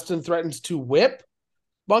then Dustin threatens to whip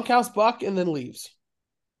Bunkhouse Buck and then leaves.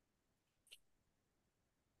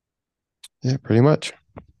 Yeah, pretty much.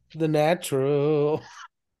 The natural.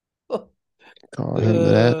 Calling him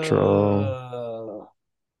the natural.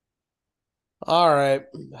 All right,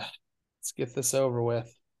 let's get this over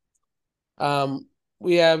with.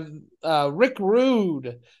 We have Rick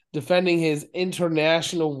Rude defending his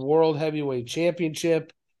international world heavyweight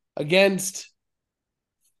championship against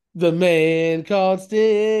the man called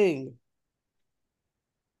Sting.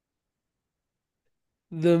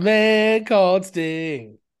 The man called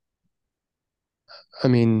Sting. I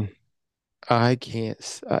mean, I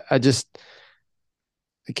can't.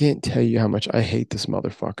 I can't tell you how much I hate this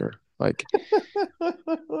motherfucker. Like,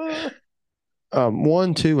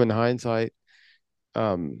 one, two, in hindsight,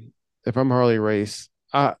 if I'm Harley Race,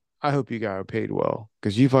 I hope you got paid well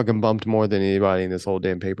because you fucking bumped more than anybody in this whole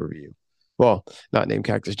damn pay per view. Well, not named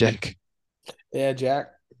Cactus Jack. Yeah,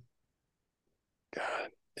 Jack.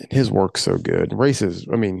 God, and his work's so good. Races,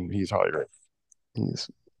 I mean, he's Harley Race. He's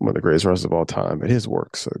one of the greatest wrestlers of all time, but his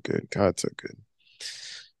work's so good. God, so good.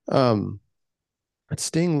 Um,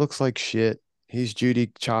 Sting looks like shit. He's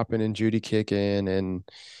Judy chopping and Judy kicking and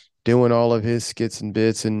doing all of his skits and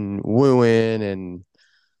bits and wooing and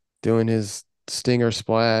doing his stinger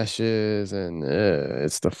splashes and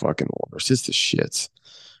it's the fucking worst. It's the shits.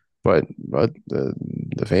 But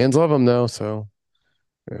the fans love him though, so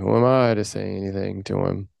who am I to say anything to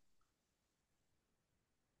him?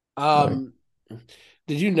 Like, Um,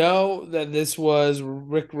 did you know that this was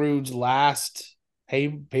Rick Rude's last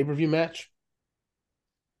pay-per-view match?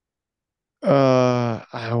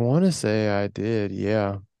 I want to say I did,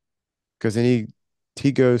 yeah, because then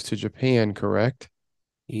he goes to Japan, correct?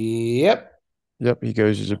 Yep. Yep, he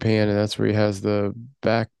goes to Japan, and that's where he has the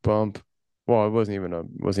back bump. Well, it wasn't even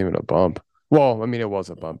a bump. Well, I mean, it was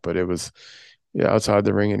a bump, but it was yeah outside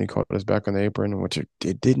the ring, and he caught his back on the apron, which it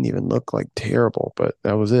didn't even look like terrible, but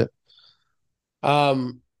that was it.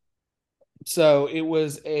 Um, so it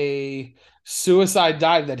was a suicide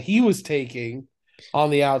dive that he was taking on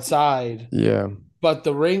the outside, Yeah, but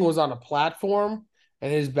the ring was on a platform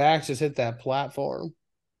and his back just hit that platform.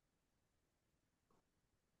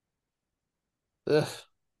 Ugh.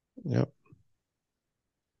 yep.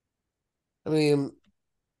 I mean,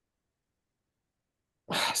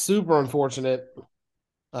 super unfortunate.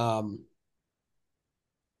 Um,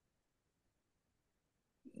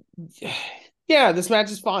 yeah, this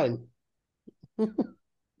match is fine.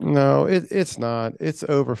 No, it's not. It's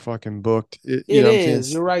over fucking booked. You It know what I'm saying?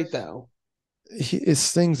 is. You're right, though. It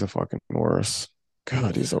stings the fucking worst.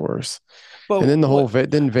 God, he's the worst. And But then the whole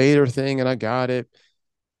what? then Vader thing, and I got it.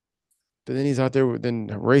 But then he's out there with then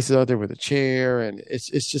races out there with a chair, and it's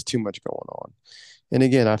just too much going on. And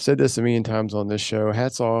again, I've said this a million times on this show.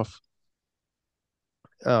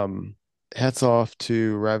 Um, hats off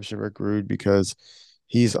to Ravishing Rick Rude because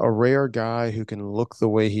he's a rare guy who can look the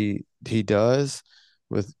way he does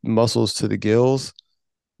with muscles to the gills,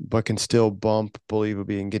 but can still bump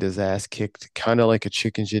believably and get his ass kicked, kind of like a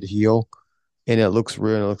chicken shit heel. And it looks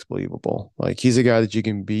real and it looks believable. Like he's a guy that you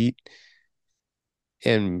can beat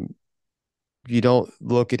and you don't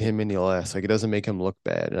look at him any less. Like it doesn't make him look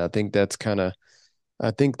bad. And I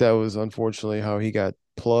think that was unfortunately how he got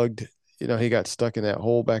plugged. You know, he got stuck in that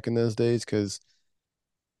hole back in those days because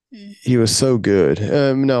he was so good.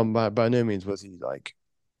 No, by no means was he like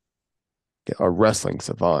a wrestling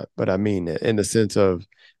savant, but I mean in the sense of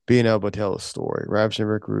being able to tell a story. Ravishing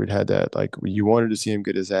Rick Rude had that like you wanted to see him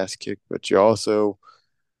get his ass kicked, but you also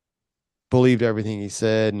believed everything he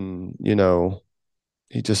said, and you know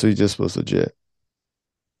he just was legit.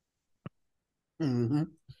 Mm-hmm.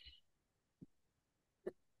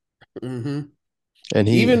 Mm-hmm. And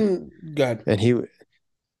he Even good. and he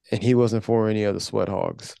and he wasn't for any of the sweat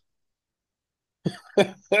hogs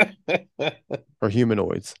or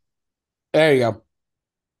humanoids. There you go.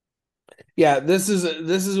 Yeah, this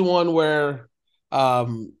is one where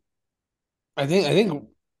um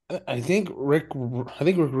I think Rick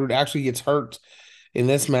Rude actually gets hurt in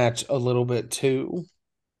this match a little bit too.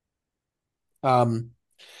 Um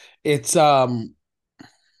it's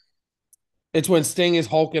It's when Sting is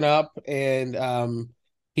hulking up and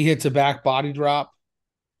he hits a back body drop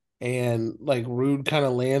and like Rude kind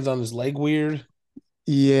of lands on his leg weird.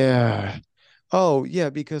 Yeah. Oh, yeah,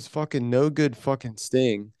 because fucking no good fucking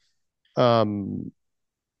Sting. Um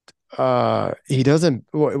he doesn't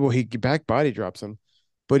he back body drops him,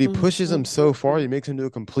 but he pushes him so far he makes him do a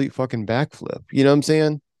complete fucking backflip. You know what I'm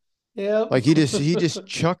saying? Yep. Like he just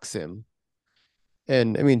chucks him.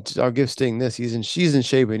 And I mean, I'll give Sting this. She's in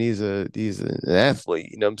shape and he's an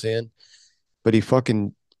athlete, you know what I'm saying? But he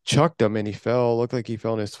fucking chucked him and he fell. Looked like he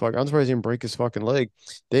fell in his fuck. I'm surprised he didn't break his fucking leg.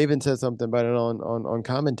 They even said something about it on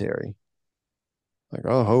commentary. Like,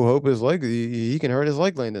 oh, hope his leg he can hurt his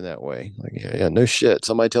leg landing that way. Like, yeah, no shit.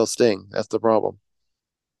 Somebody tell Sting. That's the problem.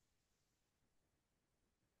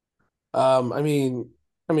 I mean,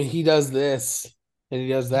 he does this and he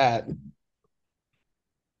does that.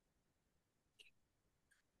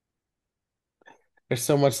 There's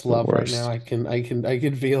so much The love right now. worst. I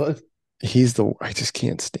can feel it. I just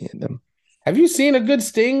can't stand him. Have you seen a good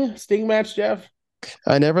Sting match, Jeff?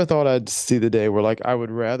 I never thought I'd see the day where like I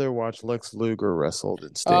would rather watch Lex Luger wrestle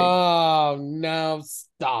than Sting. Oh no,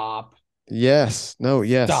 stop. Yes, no,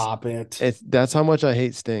 yes. Stop it. That's how much I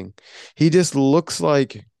hate Sting. He just looks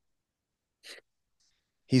like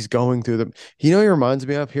he's going through the. You know, he reminds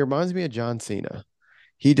me of. He reminds me of John Cena.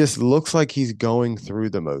 He just looks like he's going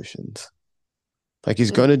through the motions. Like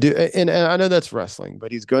he's gonna do, and I know that's wrestling,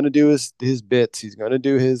 but he's gonna do his bits. He's gonna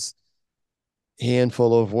do his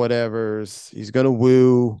handful of whatevers. He's gonna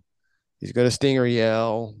woo. He's gonna sting or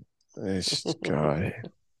yell. It's just God.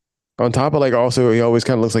 On top of like, also he always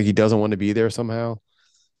kind of looks like he doesn't want to be there somehow.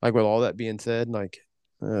 Like with all that being said, like,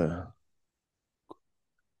 uh,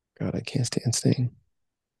 God, I can't stand Sting.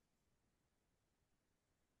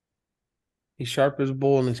 He's sharp as a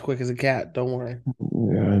bull and he's quick as a cat. Don't worry.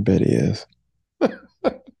 Yeah, I bet he is.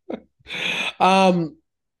 Um.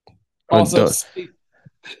 But Also, Sting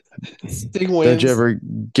don't you wins. ever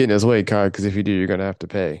get in his way, Kai? Because if you do, you're gonna have to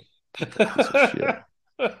pay. Piece of shit.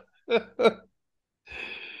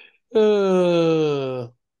 uh,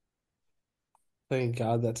 thank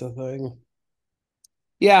God that's a thing.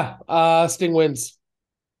 Yeah. Sting wins.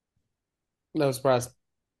 No surprise.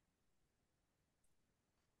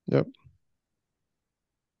 Yep.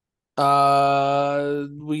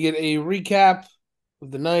 We get a recap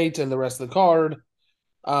of the night and the rest of the card.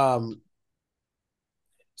 Um,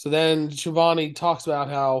 so then Shivani talks about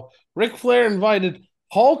how Ric Flair invited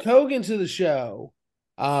Hulk Hogan to the show,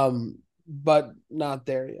 but not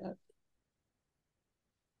there yet.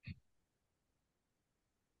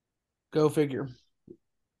 Go figure.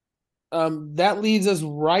 That leads us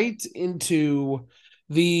right into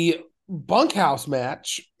the bunkhouse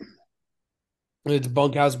match. It's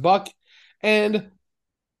Bunkhouse Buck, and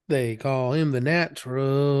they call him the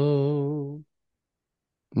Natural.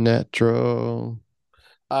 Natural.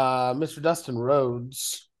 Mr. Dustin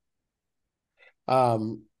Rhodes.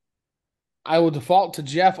 Um, I will default to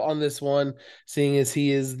Jeff on this one, seeing as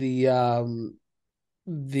he is the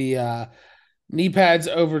knee pads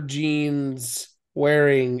over jeans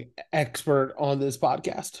wearing expert on this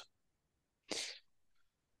podcast.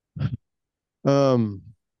 Um,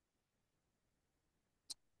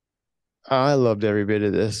 I loved every bit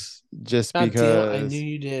of this just God damn, I knew because,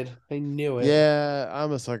 you did. I knew it. yeah,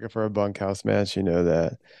 I'm a sucker for a bunkhouse match. You know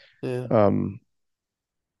that. Yeah. Um,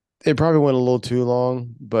 it probably went a little too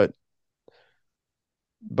long, but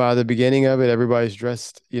by the beginning of it, everybody's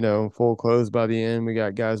dressed, full clothes. By the end, we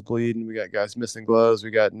got guys bleeding, we got guys missing gloves,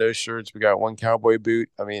 we got no shirts, we got one cowboy boot.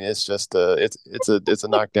 I mean, it's just it's a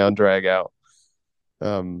knockdown drag out.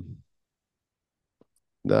 Um,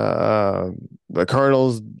 the the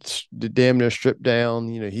Colonel's damn near stripped down.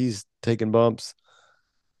 He's taking bumps.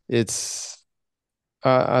 It's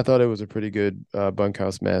I thought it was a pretty good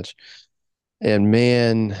bunkhouse match, and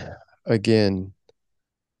man, again,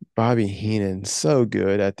 Bobby Heenan so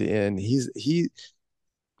good at the end. He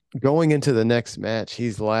going into the next match,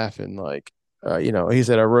 he's laughing like, he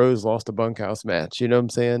said a Rose lost a bunkhouse match. You know what I'm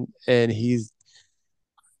saying? And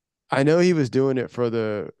I know he was doing it for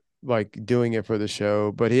doing it for the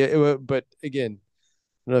show, but again,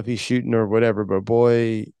 I don't know if he's shooting or whatever, but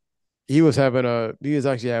boy, he was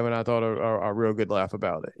actually having, I thought, a real good laugh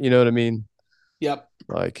about it. You know what I mean? Yep.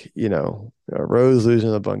 Like, Rose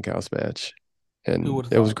losing the bunkhouse match, Who and would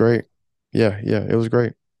have it was thought? great. Yeah, it was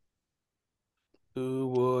great. Who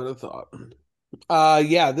would have thought?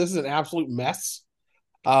 Yeah, this is an absolute mess.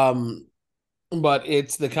 Um, but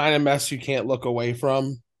it's the kind of mess you can't look away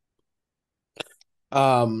from.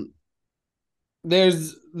 Um,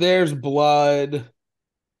 there's blood.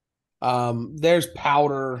 There's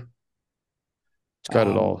powder. It's got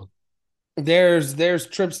it Um, all. There's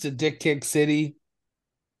trips to Dick Kick City.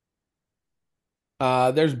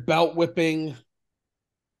 There's belt whipping.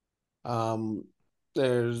 Um,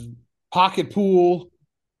 there's pocket pool.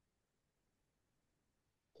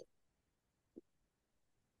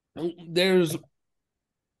 There's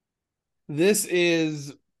this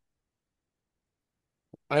is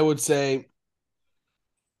I would say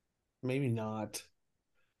maybe not.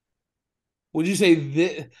 Would you say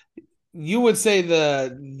this? You would say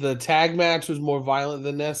the tag match was more violent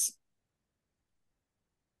than this?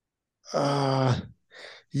 Uh,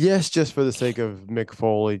 yes, just for the sake of Mick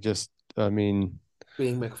Foley. I mean,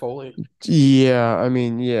 Being Mick Foley. yeah, I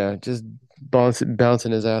mean, yeah, just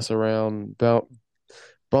bouncing his ass around,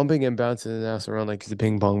 bumping and bouncing his ass around like he's a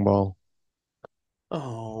ping pong ball.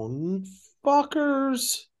 Oh,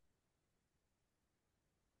 fuckers.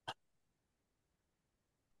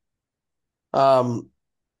 Um,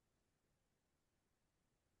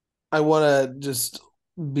 I want to just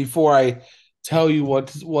before I tell you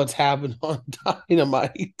what's happened on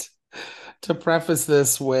Dynamite to preface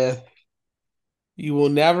this with you will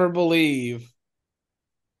never believe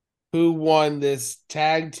who won this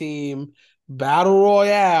tag team battle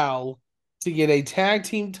royale to get a tag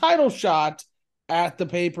team title shot at the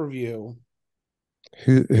pay-per-view.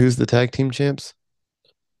 Who's the tag team champs?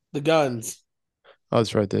 The Guns. Oh,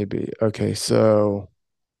 that's right, they be okay. So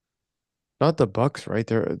not the Bucks, right?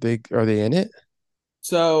 Are they in it?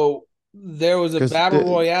 So there was a Because battle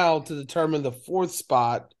royale to determine the fourth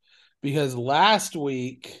spot because last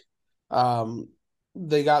week um,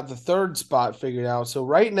 they got the third spot figured out. So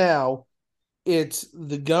right now it's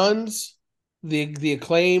the Guns, the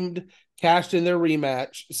Acclaimed cashed in their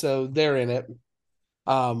rematch, so they're in it.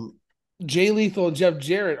 Um, Jay Lethal and Jeff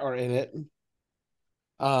Jarrett are in it.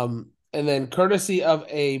 And then courtesy of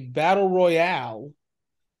a battle royale,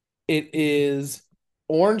 it is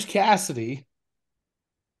Orange Cassidy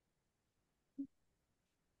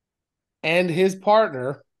and his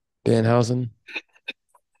partner, Danhausen,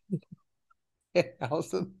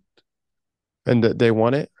 Allison. and they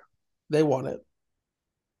won it. They won it.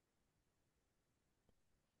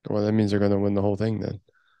 Well, that means they're going to win the whole thing then.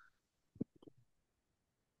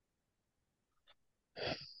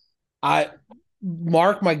 I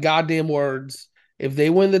mark my goddamn words. If they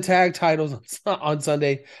win the tag titles on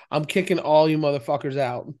Sunday, I'm kicking all you motherfuckers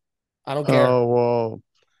out. I don't care. Oh well,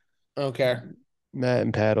 I don't care. Matt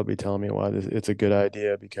and Pat will be telling me why it's a good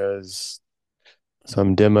idea because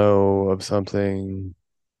some demo of something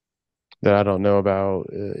that I don't know about,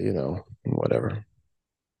 whatever.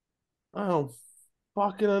 I don't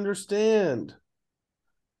fucking understand.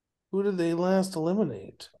 Who did they last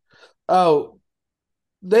eliminate? Oh,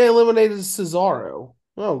 they eliminated Cesaro.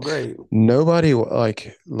 Oh, great. Nobody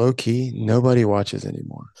like low key, nobody watches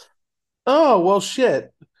anymore. Oh, well,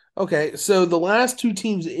 shit. Okay, so the last two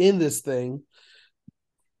teams in this thing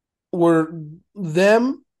were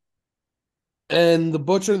them and the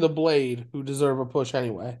Butcher and the Blade, who deserve a push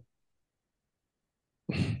anyway.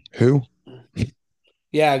 Who?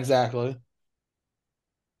 Yeah, exactly.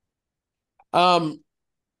 Um,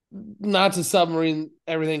 not to submarine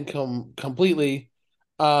everything completely.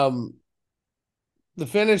 Um, the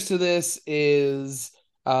finish to this is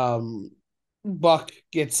Buck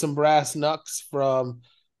gets some brass knucks from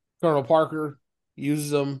Colonel Parker,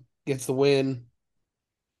 uses them, gets the win.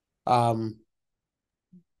 Um,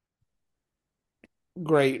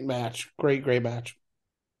 great match, great match.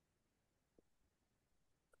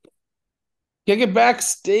 Kick it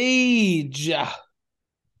backstage.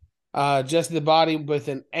 Jesse the Body with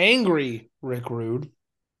an angry Rick Rude.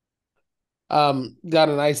 Got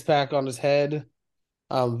an ice pack on his head.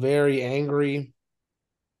 Very angry.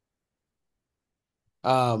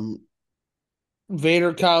 Um,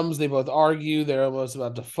 Vader comes. They both argue. They're almost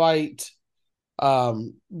about to fight.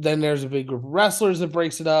 Then there's a big group of wrestlers that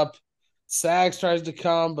breaks it up. Sags tries to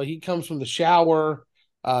come, but he comes from the shower.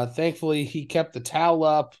 Thankfully, he kept the towel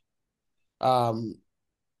up. Um,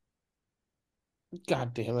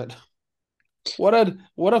 God damn it!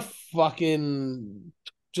 What a fucking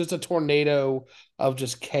just a tornado of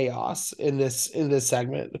just chaos in this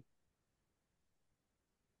segment.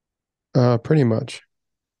 Pretty much.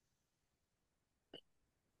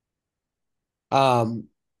 Um,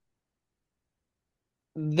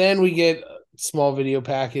 then we get a small video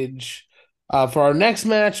package for our next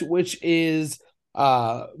match, which is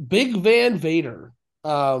Big Van Vader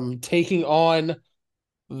taking on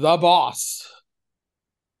the Boss.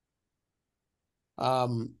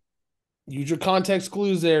 Use your context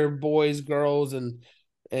clues there, boys, girls,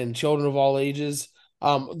 and children of all ages.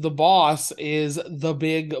 The Boss is the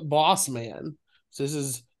Big Boss Man. So this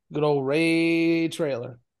is good old Ray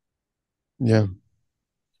Trailer. Yeah.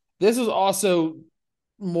 This was also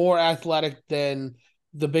more athletic than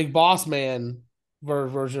the Big Boss Man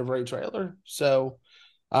version of Ray Trailer. So,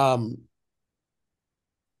 um,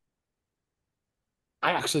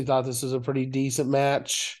 I actually thought this was a pretty decent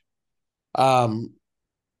match. Um,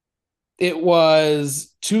 it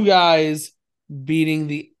was two guys beating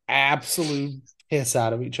the absolute piss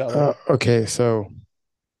out of each other. Okay, so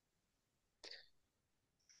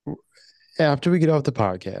after we get off the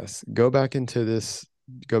podcast, go back into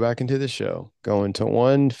the show, go into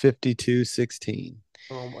 152.16.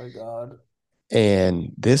 Oh my god.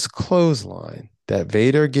 And this clothesline that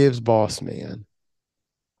Vader gives Boss Man,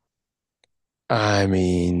 I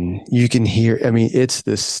mean, you can hear, I mean, it's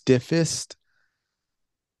the stiffest.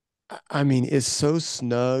 I mean, it's so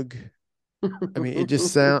snug. I mean, it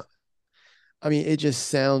just sounds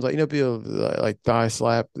like, people like thigh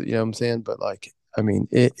slap, you know what I'm saying? But like, I mean,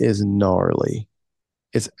 it is gnarly.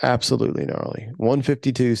 It's absolutely gnarly.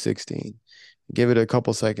 152.16. Give it a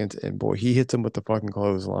couple seconds, and boy, he hits him with the fucking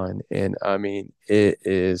clothesline. And I mean, it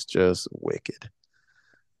is just wicked.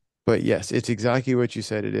 But yes, it's exactly what you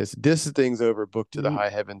said it is. This thing's overbooked to the high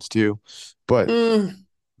heavens too. But Mm,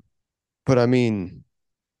 but I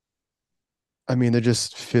mean, they're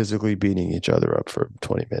just physically beating each other up for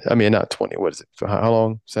 20 minutes. I mean, not 20. What is it? For how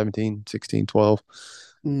long? 17, 16, 12?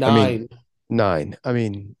 I mean, 9. 9. I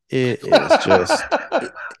mean, it is just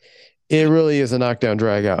it really is a knockdown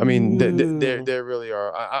drag out. I mean, there really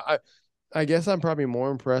are. I guess I'm probably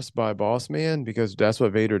more impressed by Boss Man because that's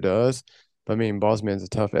what Vader does. But I mean, Boss Man's a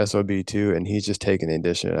tough SOB too, and he's just taking and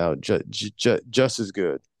dishing it out just as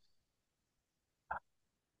good.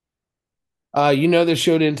 This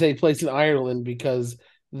show didn't take place in Ireland because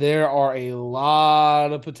there are a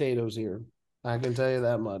lot of potatoes here. I can tell you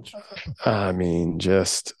that much. I mean,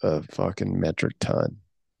 just a fucking metric ton.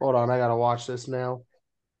 Hold on, I gotta watch this now.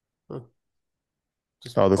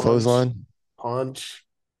 Just Oh, the punch, clothesline. punch,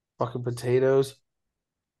 fucking potatoes.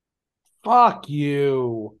 Fuck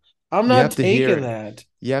you. I'm You not have to hear taking it. that.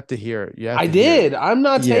 You have to hear it. You have I to hear it. did. I'm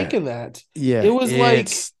not Yeah, taking that. It yeah. was like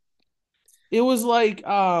it was like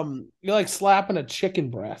you're like slapping a chicken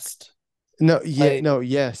breast. No, yeah, Like no,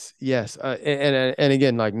 yes, yes. And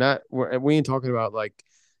again, like not we ain't talking about like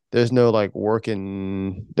there's no like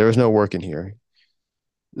working. There was no working here.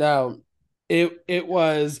 no, it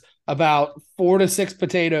was about 4 to 6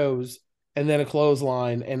 potatoes and then a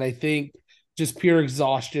clothesline, and I think just pure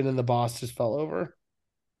exhaustion, and the boss just fell over.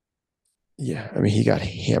 Yeah, I mean he got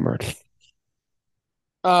hammered.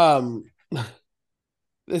 Um,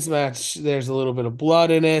 this match, there's a little bit of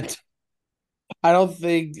blood in it. I don't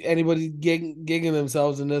think anybody's gigging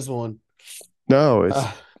themselves in this one. No, it's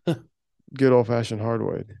Uh, good old fashioned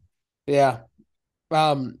hardwood. yeah.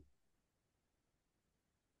 Um,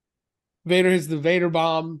 Vader hits the Vader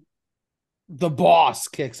bomb. The boss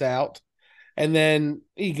kicks out, and then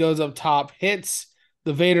he goes up top, hits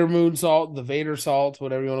the Vader moonsault, the Vader salt,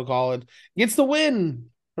 whatever you want to call it, gets the win.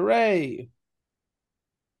 Hooray!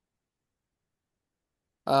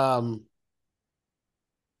 Um,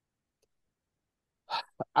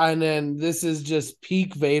 and then this is just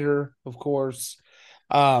peak Vader, of course.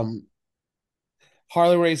 Um,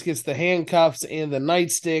 Harley Race gets the handcuffs and the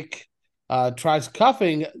nightstick, tries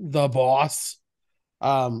cuffing the boss,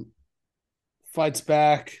 um, fights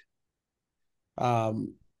back.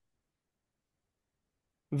 Um,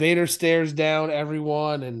 Vader stares down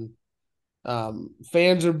everyone, and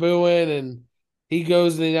fans are booing, and he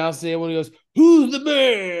goes and announces it when he goes, "Who's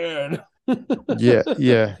the Yeah,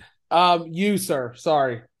 man?" yeah, You, sir.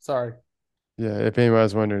 Sorry. yeah. If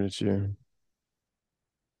anybody's wondering, it's you.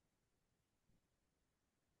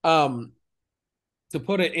 Um, to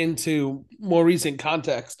put it into more recent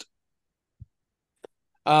context,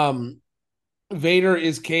 um, Vader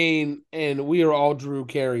is Kane, and we are all Drew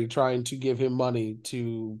Carey trying to give him money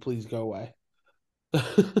to please go away.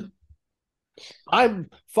 I'm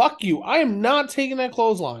fuck you. I am not taking that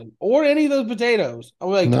clothesline or any of those potatoes.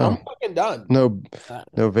 I'm No, fucking done. no,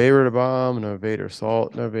 no Vader to bomb, no Vader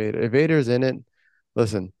salt, no Vader. If Vader's in it,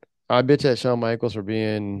 listen, I bitch at Shawn Michaels for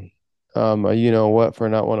being, you know what, for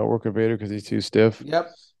not want to work with Vader because he's too stiff.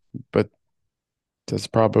 Yep. But that's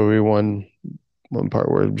probably one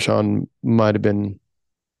part where Shawn might have been,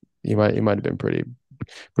 he might have been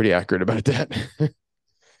pretty accurate about that.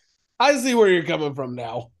 I see where you're coming from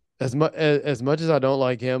now. As much as I don't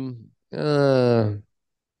like him, again,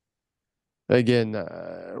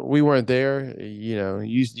 we weren't there.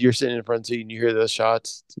 You're sitting in the front seat and you hear those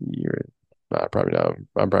shots. Probably not.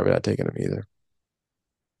 I'm probably not taking them either.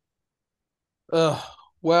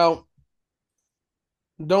 Well,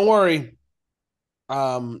 don't worry.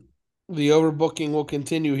 Um, the overbooking will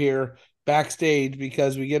continue here backstage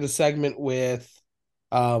because we get a segment with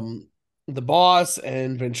um the boss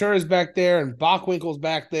and Ventura's back there and Bockwinkel's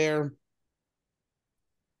back there.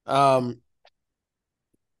 Um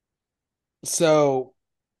so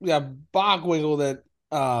we got Bockwinkel that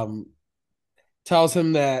tells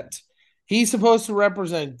him that he's supposed to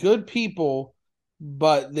represent good people,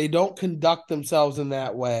 but they don't conduct themselves in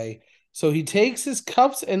that way. So he takes his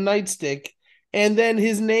cups and nightstick and then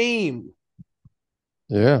his name.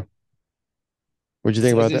 Yeah. What'd you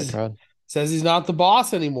think Says about that, he's Todd? says he's not the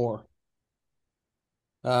boss anymore.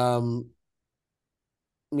 Um,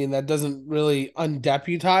 I mean that doesn't really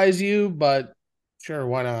undeputize you, but sure,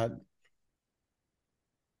 why not?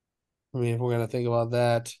 I mean, if we're gonna think about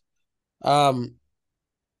that. Um,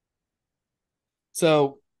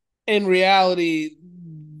 so in reality,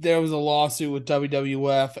 there was a lawsuit with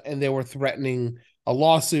WWF, and they were threatening a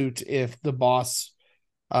lawsuit if the boss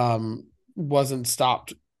wasn't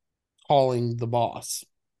stopped calling the boss,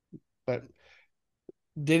 but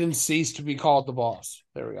didn't cease to be called the boss.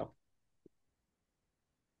 There we go.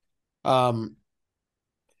 Um,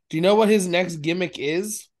 do you know what his next gimmick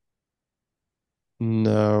is?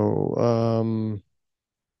 No.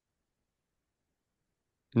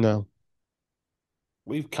 No.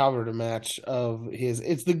 We've covered a match of his.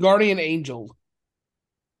 It's the Guardian Angel.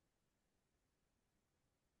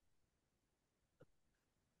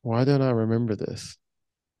 Why don't I remember this?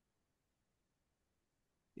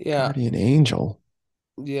 Yeah, Guardian Angel.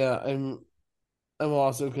 yeah. I'm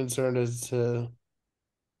also concerned as to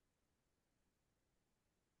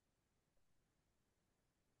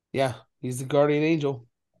yeah, he's the Guardian Angel.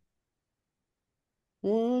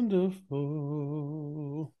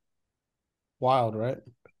 Wonderful. Wild, right?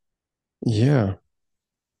 Yeah.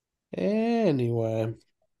 Anyway.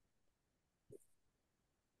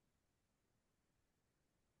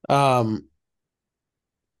 Um,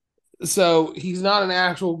 so he's not an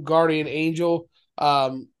actual guardian angel.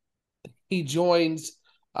 He joins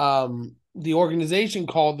the organization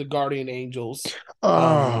called the Guardian Angels. Oh,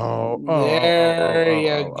 oh, oh, oh, There oh, you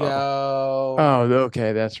oh, oh. go. Oh,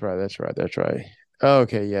 okay, that's right, that's right, that's right.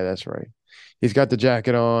 Okay, yeah, that's right. He's got the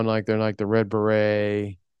jacket on, like they're like the red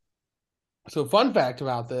beret. So, fun fact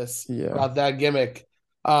about this, Yeah. about that gimmick,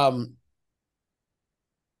 um,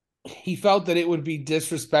 he felt that it would be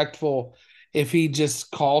disrespectful if he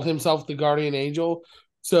just called himself the Guardian Angel.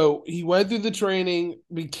 So he went through the training,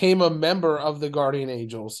 became a member of the Guardian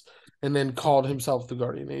Angels, and then called himself the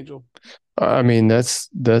Guardian Angel. I mean, that's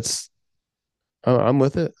I'm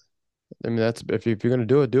with it. I mean, that's if you're gonna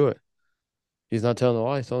do it, do it. He's not telling a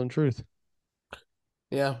lie, he's telling the truth.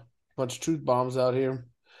 Yeah, bunch of truth bombs out here.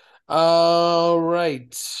 All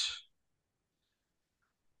right.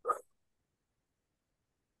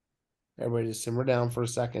 Everybody just simmer down for a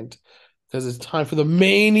second because it's time for the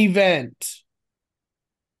main event.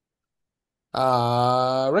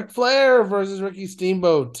 Ric Flair versus Ricky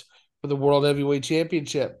Steamboat for the World Heavyweight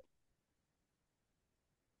Championship.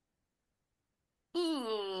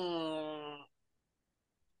 Mm,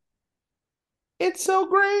 it's so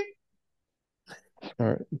great. All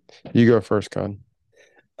right. You go first, Con.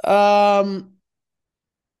 Um,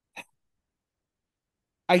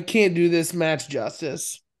 I can't do this match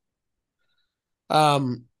justice.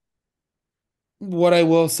 Um, what I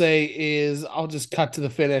will say is I'll just cut to the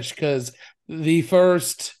finish because the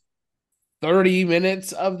first 30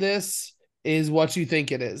 minutes of this is what you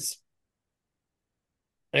think it is.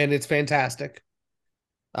 And it's fantastic.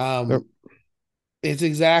 Yep. Um, it's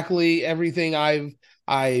exactly everything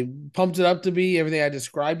I pumped it up to be, everything I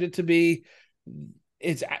described it to be.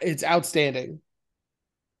 It's outstanding.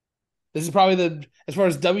 This is probably the as far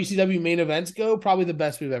as WCW main events go, probably the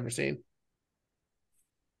best we've ever seen.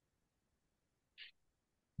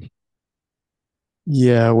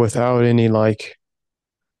 Yeah, without any like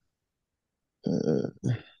uh,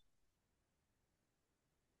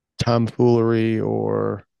 tomfoolery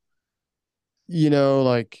or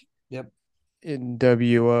like Yep. in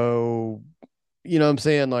WO, what I'm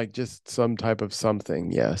saying? Like just some type of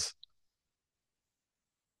something, yes.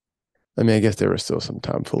 I mean, I guess there was still some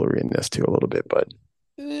tomfoolery in this too, a little bit,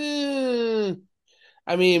 Eh,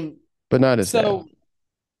 I mean, but not as bad. so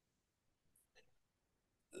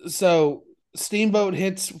so Steamboat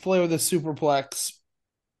hits Flair with a superplex,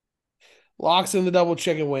 locks in the double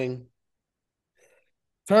chicken wing,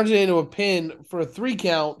 turns it into a pin for a 3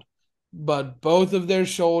 count, but both of their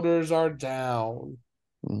shoulders are down.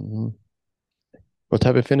 Hmm. What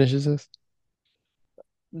type of finish is this?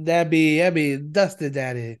 That'd be Dusty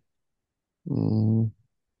Daddy. Hmm.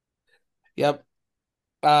 Yep.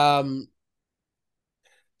 Um.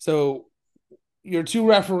 So your two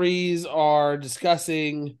referees are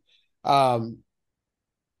discussing Um,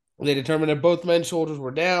 they determined that both men's shoulders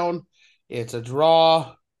were down. It's a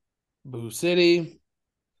draw. Boo City.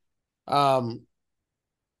 Um,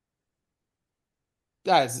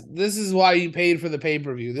 Guys, this is why you paid for the pay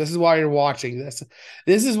per view. This is why you're watching this.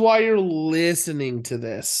 This is why you're listening to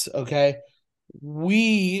this. Okay.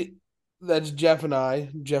 We, that's Jeff and I.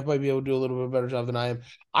 Jeff might be able to do a little bit better job than I am.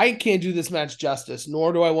 I can't do this match justice,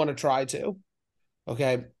 nor do I want to try to.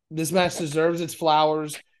 Okay. This match deserves its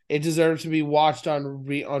flowers. It deserves to be watched on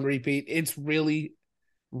repeat. It's really,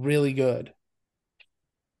 really good.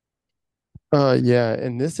 Yeah,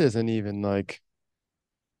 and this isn't even like,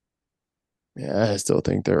 yeah, I still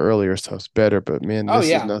think their earlier stuff's better, but man, Oh this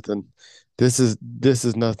is yeah. nothing. This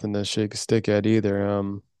is nothing to shake a stick at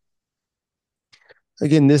either.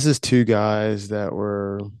 Again, this is two guys that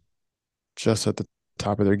were just at the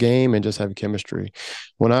top of their game and just have chemistry.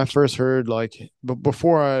 When I first heard like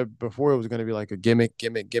before it was going to be like a gimmick,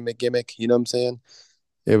 you know what I'm saying?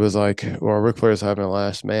 It was like, well, Ric Flair's having a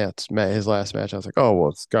last match, his last match. I was like, oh well,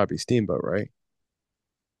 it's got to be Steamboat, right?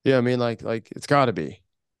 Yeah, I mean, like it's got to be.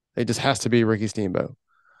 It just has to be Ricky Steamboat.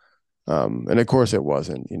 And of course it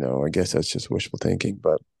wasn't. You know, I guess that's just wishful thinking,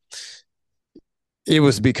 but it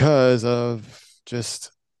was because of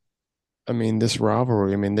just, I mean, this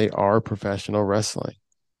rivalry. I mean, they are professional wrestling.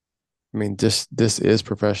 I mean, this is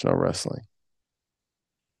professional wrestling.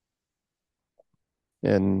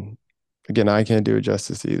 And again, I can't do it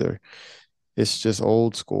justice either. It's just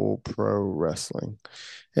old school pro wrestling.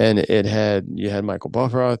 And you had Michael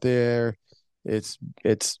Buffer out there. It's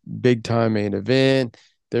big time main event.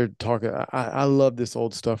 They're talking. I love this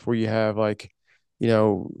old stuff where you have like, you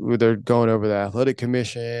know, where they're going over the athletic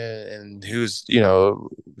commission and who's, you know,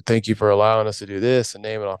 thank you for allowing us to do this and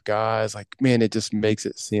naming off guys. Like, man, it just makes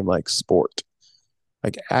it seem like sport,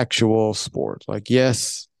 like actual sport. Like,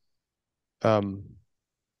 yes, um,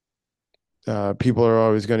 people are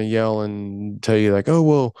always going to yell and tell you like, oh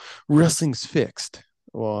well, wrestling's fixed.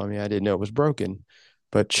 Well, I mean, I didn't know it was broken,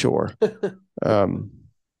 but sure. Um,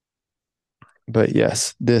 but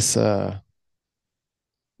yes, this is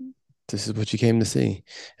what you came to see.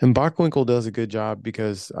 And Bockwinkel does a good job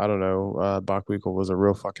because I don't know, Bockwinkel was a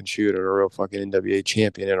real fucking shooter, a real fucking NWA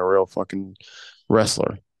champion, and a real fucking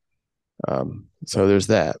wrestler. So there's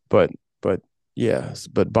that. But yes,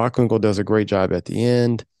 but Bockwinkel does a great job at the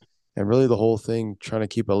end. And really the whole thing trying to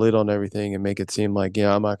keep a lid on everything and make it seem like,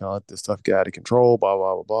 yeah, I'm not gonna let this stuff get out of control, blah,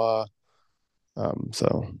 blah, blah, blah.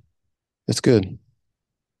 So it's good.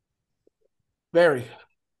 Very,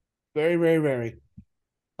 very, very, very.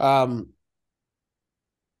 Um,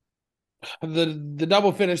 the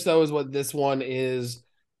double finish though is what this one is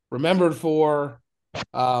remembered for.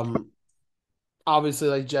 Um, Obviously,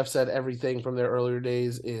 like Jeff said, everything from their earlier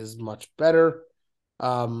days is much better.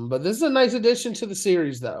 But this is a nice addition to the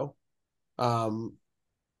series, though. Um,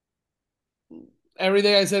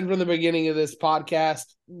 Everything I said from the beginning of this podcast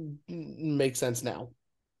makes sense now.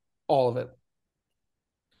 All of it.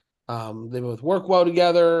 They both work well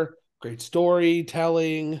together. Great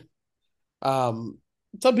storytelling. Um,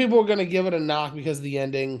 some people are going to give it a knock because of the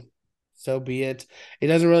ending. So be it. It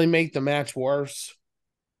doesn't really make the match worse.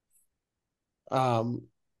 Um,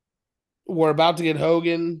 we're about to get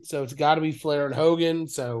Hogan, so it's got to be Flair and Hogan.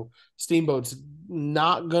 So Steamboat's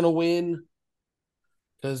not going to win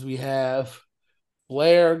because we have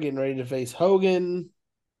Flair getting ready to face Hogan.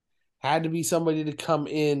 Had to be somebody to come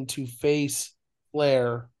in to face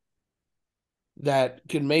Flair that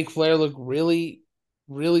could make Flair look really,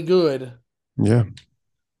 really good. Yeah.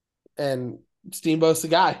 And Steamboat's the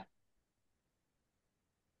guy.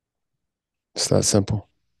 It's that simple.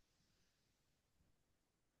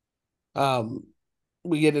 Um,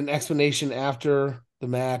 we get an explanation after the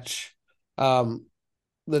match. Um,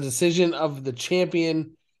 the decision of the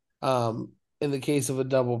champion in the case of a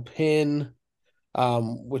double pin,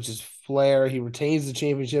 which is Flair. He retains the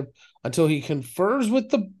championship until he confers with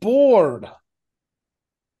the board.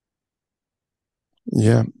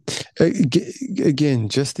 Yeah. Again,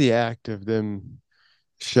 just the act of them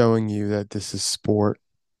showing you that this is sport.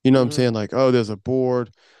 You know what I'm saying? Like, oh, there's a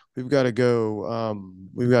board. We've got to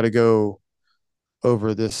go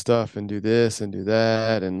over this stuff and do this and do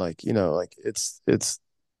that. And like, you know, like it's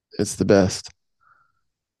the best.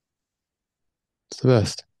 It's the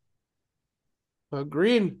best.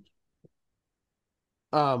 Agreed.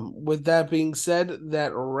 With that being said,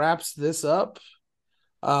 that wraps this up.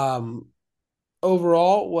 Um,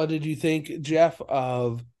 Overall, what did you think, Jeff,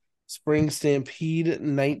 of Spring Stampede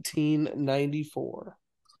 1994?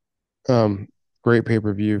 Um, Great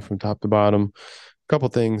pay-per-view from top to bottom. A couple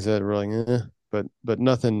things that really, but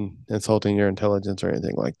nothing insulting your intelligence or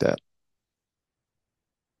anything like that.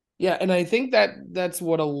 Yeah, and I think that's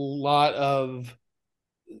what a lot of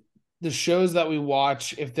the shows that we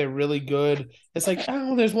watch, if they're really good, it's like,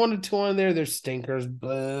 oh, there's one or two on there, there's stinkers,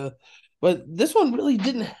 blah. But this one really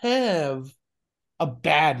didn't have a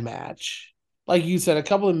bad match. Like you said, a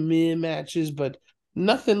couple of mid matches, but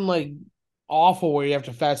nothing like awful where you have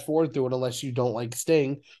to fast forward through it unless you don't like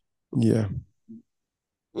Sting. Yeah.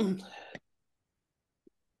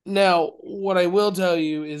 Now, what I will tell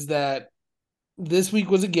you is that this week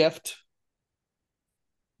was a gift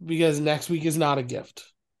because next week is not a gift.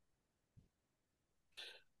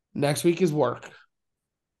 Next week is work.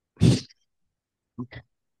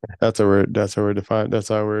 That's how we're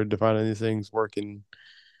defining these things, working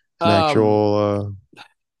an actual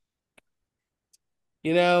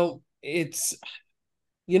it's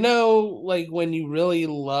like when you really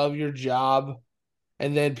love your job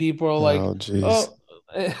and then people are like, oh jeez. oh,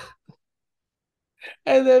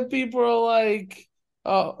 and then people are like,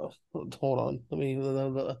 oh, hold on, let me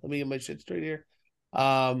get my shit straight here.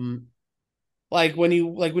 Like when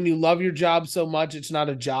you love your job so much it's not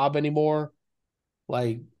a job anymore,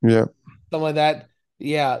 like Yeah. something like that.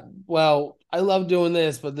 Yeah, well, I love doing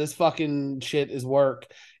this, but this fucking shit is work.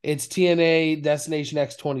 It's TNA Destination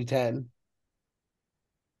X 2010.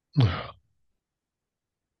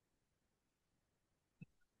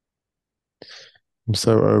 I'm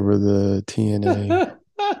so over the TNA.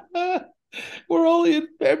 We're only in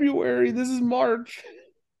February. This is March.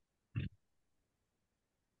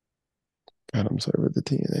 God, I'm so over the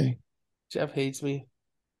TNA. Jeff hates me.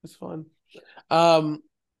 It's fun.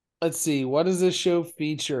 Let's see. What does this show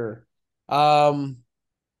feature? We have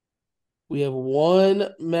one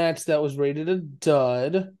match that was rated a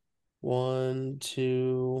dud. 1,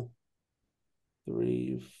 2,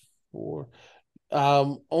 3, 4.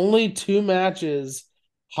 Only 2 matches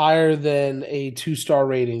higher than a 2-star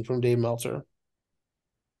rating from Dave Meltzer.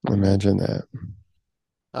 Imagine that.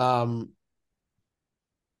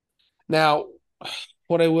 Now,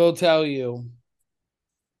 what I will tell you,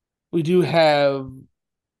 we do have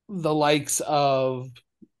the likes of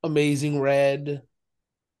Amazing Red,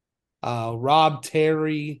 Rob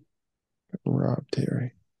Terry,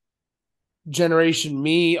 Generation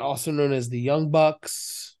Me, also known as the Young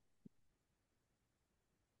Bucks,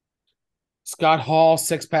 Scott Hall,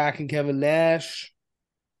 Six Pack, and Kevin Nash,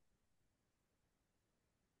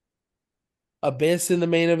 Abyss in the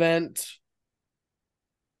main event.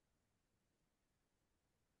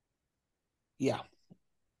 Yeah,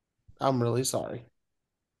 I'm really sorry.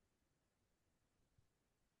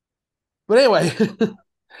 But anyway,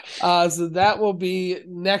 so that will be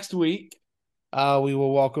next week. We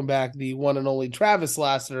will welcome back the one and only Travis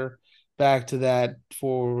Lassiter back to that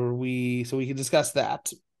so we can discuss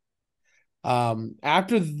that.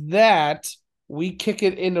 After that, we kick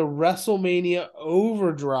it into WrestleMania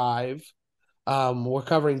Overdrive. We're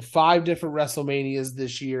covering 5 different WrestleManias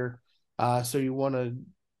this year. So you want to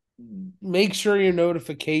make sure your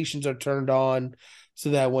notifications are turned on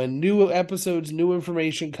so that when new episodes, new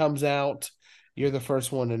information comes out, you're the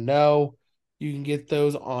first one to know. You can get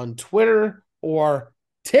those on Twitter or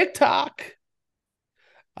TikTok,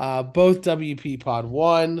 both WP Pod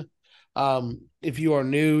 1. If you are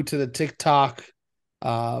new to the TikTok,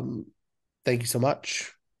 thank you so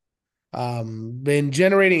much. Been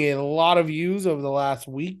generating a lot of views over the last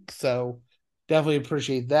week, so definitely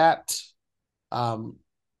appreciate that.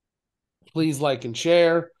 Please like and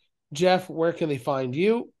share. Jeff, where can they find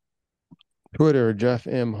you? Twitter, Jeff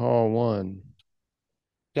M. Hall 1.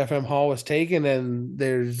 Jeff M. Hall was taken, and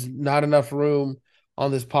there's not enough room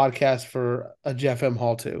on this podcast for a Jeff M.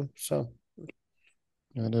 Hall 2. So,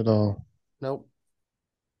 not at all. Nope.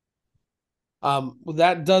 Well,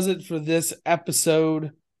 that does it for this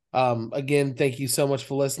episode. Again, thank you so much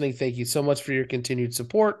for listening. Thank you so much for your continued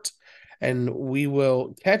support. And we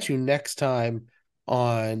will catch you next time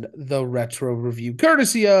on the Retro Review,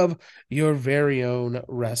 courtesy of your very own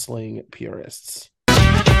wrestling purists.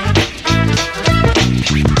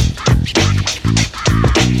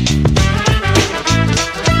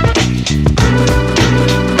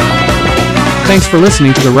 Thanks for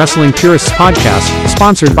listening to the Wrestling Purists podcast,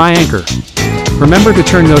 sponsored by Anchor. Remember to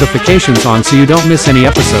turn notifications on so you don't miss any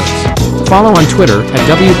episodes. Follow on Twitter at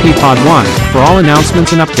WPPod1 for all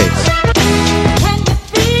announcements and updates.